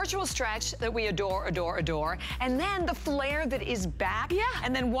of all, virtual stretch that we adore, adore, adore. And then the flare that is back. Yeah.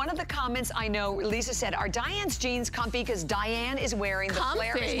 And then one of the comments I know, Lisa said, are Diane's jeans comfy? Because Diane is wearing the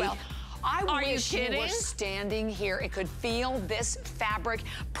flare as well. I wish you were standing here and could feel this fabric.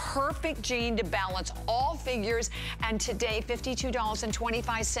 Perfect jean to balance all figures. And today,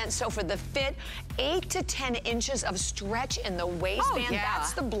 $52.25. So for the fit, 8 to 10 inches of stretch in the waistband.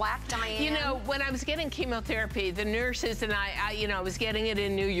 That's the black Diane. You know, when I was getting chemotherapy, the nurses and I was getting it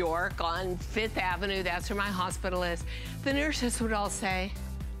in New York on 5th Avenue. That's where my hospital is. The nurses would all say,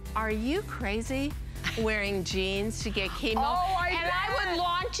 "Are you crazy? Wearing jeans to get chemo?" I would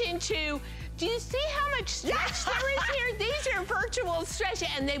launch into, "Do you see how much stretch there is here? These are virtual stretch."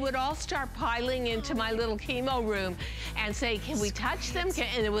 And they would all start piling into my little chemo room and say, "Can we touch them?"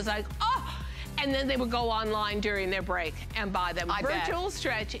 And it was like, oh. And then they would go online during their break and buy them. Virtual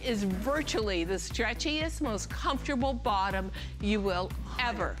stretch is virtually the stretchiest, most comfortable bottom you will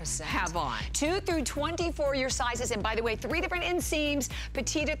ever have on. 2 through 24 your sizes. And by the way, 3 different inseams,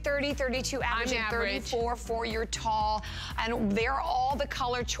 petite at 30, 32 average, and 34 for your tall. And there are all the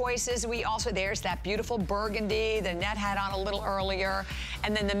color choices. We also, there's that beautiful burgundy, the net had on a little earlier,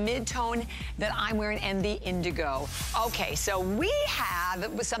 and then the mid-tone that I'm wearing and the indigo. Okay, so we have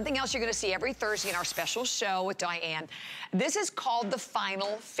something else you're gonna see every Thursday in our special show with Diane. This is called the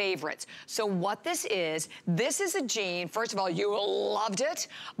Final Favorites. So what this is a jean. First of all, you loved it,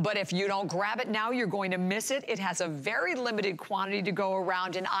 but if you don't grab it now, you're going to miss it. It has a very limited quantity to go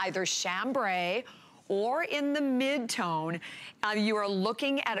around in either chambray or in the mid-tone. You are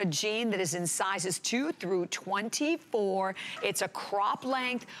looking at a jean that is in sizes 2 through 24. It's a crop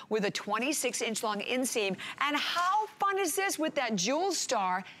length with a 26-inch long inseam. And how fun is this with that jewel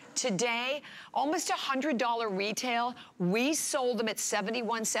star? today, almost $100 retail. We sold them at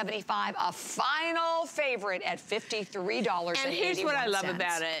 $71.75, a final favorite at $53.81. And here's what I love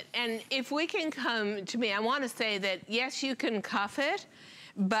about it. And if we can come to me, I want to say that, yes, you can cuff it,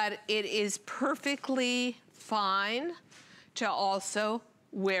 but it is perfectly fine to also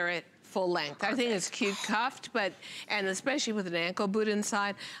wear it full length. Perfect. I think it's cute cuffed, and especially with an ankle boot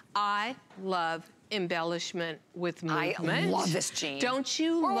inside. I love embellishment with movement. I love this jean. Don't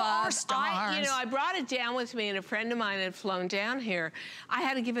you love? Our stars. You know, I brought it down with me, and a friend of mine had flown down here. I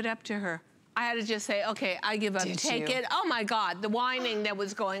had to give it up to her. I had to just say, okay, I give up, take it. Oh my God, the whining that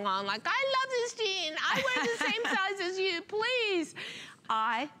was going on, like, I love this jean. I wear the same size as you, please.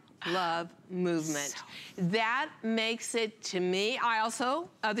 I love movement. That makes it, to me,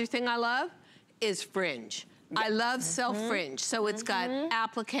 other thing I love is fringe. I love self-fringe. So it's got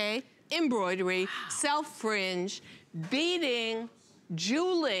applique, embroidery, self-fringe, beading,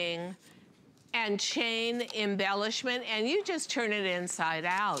 jeweling, and chain embellishment, and you just turn it inside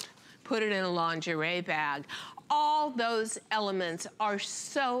out. Put it in a lingerie bag. All those elements are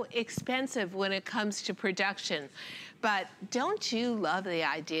so expensive when it comes to production. But don't you love the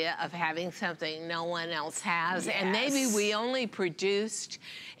idea of having something no one else has? Yes. And maybe we only produced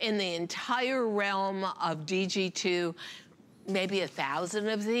in the entire realm of DG2 maybe 1,000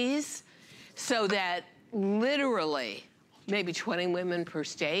 of these, so that literally maybe 20 women per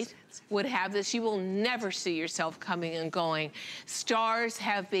state would have this. You will never see yourself coming and going. Stars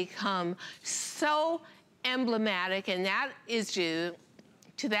have become so emblematic, and that is due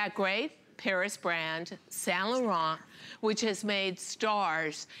to that great Paris brand, Saint Laurent, which has made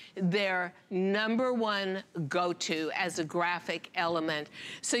stars their #1 go-to as a graphic element.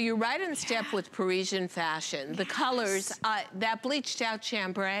 So you're right in step with Parisian fashion. The colors, that bleached out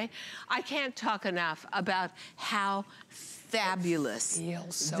chambray, I can't talk enough about how fabulous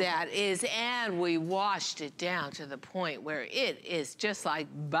that is. And we washed it down to the point where it is just like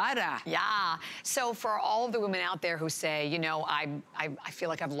butter. Yeah. So for all of the women out there who say, you know, I feel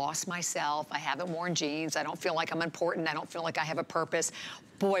like I've lost myself, I haven't worn jeans, I don't feel like I'm important, I don't feel like I have a purpose,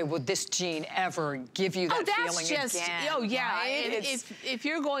 boy, would this jean ever give you that feeling again. Oh, yeah. Right? If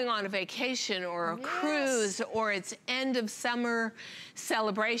you're going on a vacation or a cruise, or it's end of summer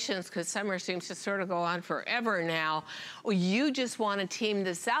celebrations, because summer seems to sort of go on forever now, or you just want to team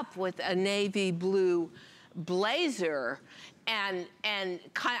this up with a navy blue blazer. And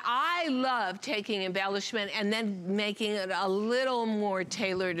I love taking embellishment and then making it a little more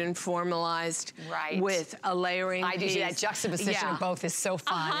tailored and formalized with a layering piece. I do see that juxtaposition of both is so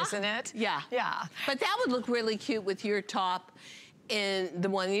fun, isn't it? Yeah. Yeah. But that would look really cute with your top in the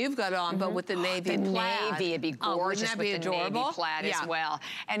one you've got on, but with the navy plaid. Navy, it'd be gorgeous with the navy plaid as well.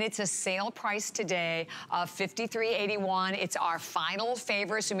 And it's a sale price today of $53.81. It's our final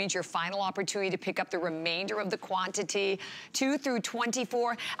favor, so it means your final opportunity to pick up the remainder of the quantity, 2 through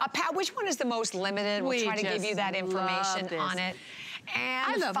 24. Pat, which one is the most limited? We'll try to give you that information on it.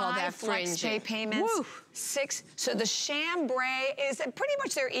 And I love 5 all that flex pay payments. Woo. 6. So the chambray is pretty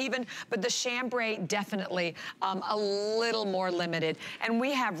much they're even, but the chambray definitely a little more limited. And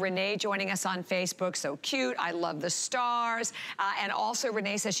we have Renee joining us on Facebook. So cute. I love the stars. And also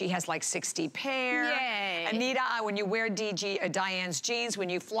Renee says she has like 60 pair. Yay. Anita, when you wear Diane's jeans, when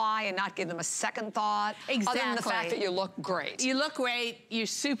you fly and not give them a second thought. Exactly. Other than the fact that you look great. You look great. You're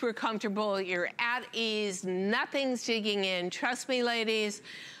super comfortable. You're at ease. Nothing's digging in. Trust me, ladies.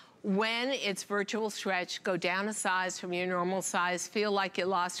 When it's virtual stretch, go down a size from your normal size, feel like you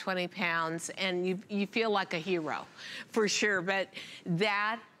lost 20 pounds, and you feel like a hero, for sure. But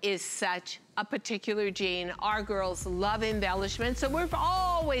that is such a particular jean. Our girls love embellishment, so we're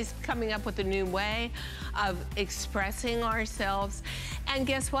always coming up with a new way of expressing ourselves. And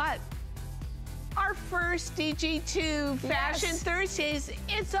guess what? Our first DG2 Fashion Thursdays,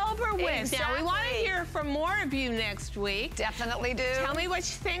 it's over with. Exactly. Now, we want to hear from more of you next week. Definitely do. Tell me what you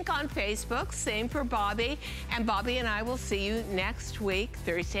think on Facebook. Same for Bobby. And Bobby and I will see you next week,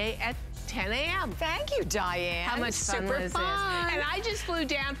 Thursday at 10 a.m. Thank you, Diane. How much fun was this? And I just flew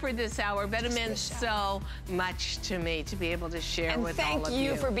down for this hour, but it meant so much to me to be able to share with all of you. And thank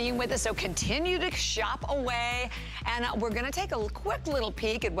you for being with us. So continue to shop away. And we're going to take a quick little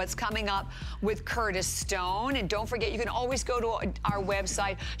peek at what's coming up with Curtis Stone. And don't forget, you can always go to our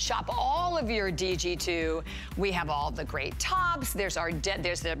website, shop all of your DG2. We have all the great tops. There's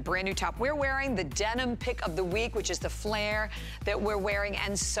the brand new top we're wearing, the denim pick of the week, which is the flare that we're wearing,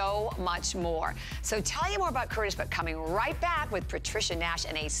 and so much more. So tell you more about Curtis, but coming right back with Patricia Nash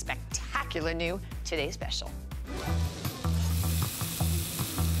and a spectacular new Today Special.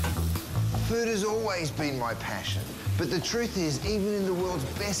 Food has always been my passion, But the truth is, even in the world's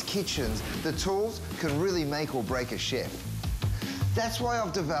best kitchens, the tools can really make or break a chef. That's why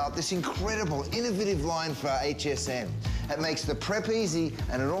I've developed this incredible, innovative line for HSN. It makes the prep easy,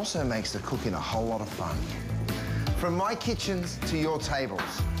 and it also makes the cooking a whole lot of fun. From my kitchens to your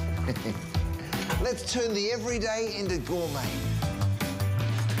tables. Let's turn the everyday into gourmet.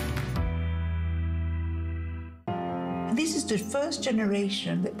 This is the first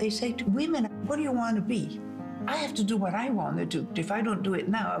generation that they say to women, what do you want to be? I have to do what I want to do. If I don't do it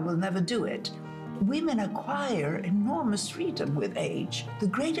now, I will never do it. Women acquire enormous freedom with age. The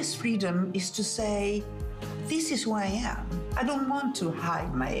greatest freedom is to say, this is who I am. I don't want to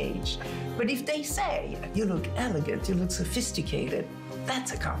hide my age. But if they say, you look elegant, you look sophisticated,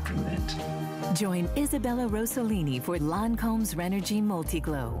 that's a compliment. Join Isabella Rossellini for Lancome's Renergy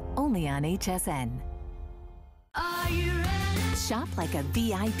Multiglow, only on HSN. Are you ready? Shop like a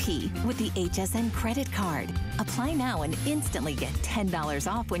VIP with the HSN credit card. Apply now and instantly get $10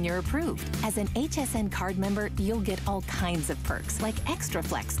 off when you're approved. As an HSN card member, you'll get all kinds of perks like extra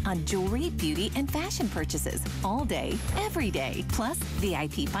flex on jewelry, beauty, and fashion purchases all day, every day. Plus,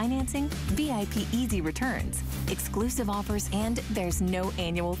 VIP financing, VIP easy returns, exclusive offers, and there's no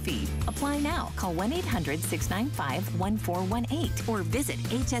annual fee. Apply now. Call 1-800-695-1418 or visit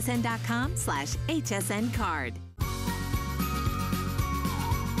hsn.com/HSN card.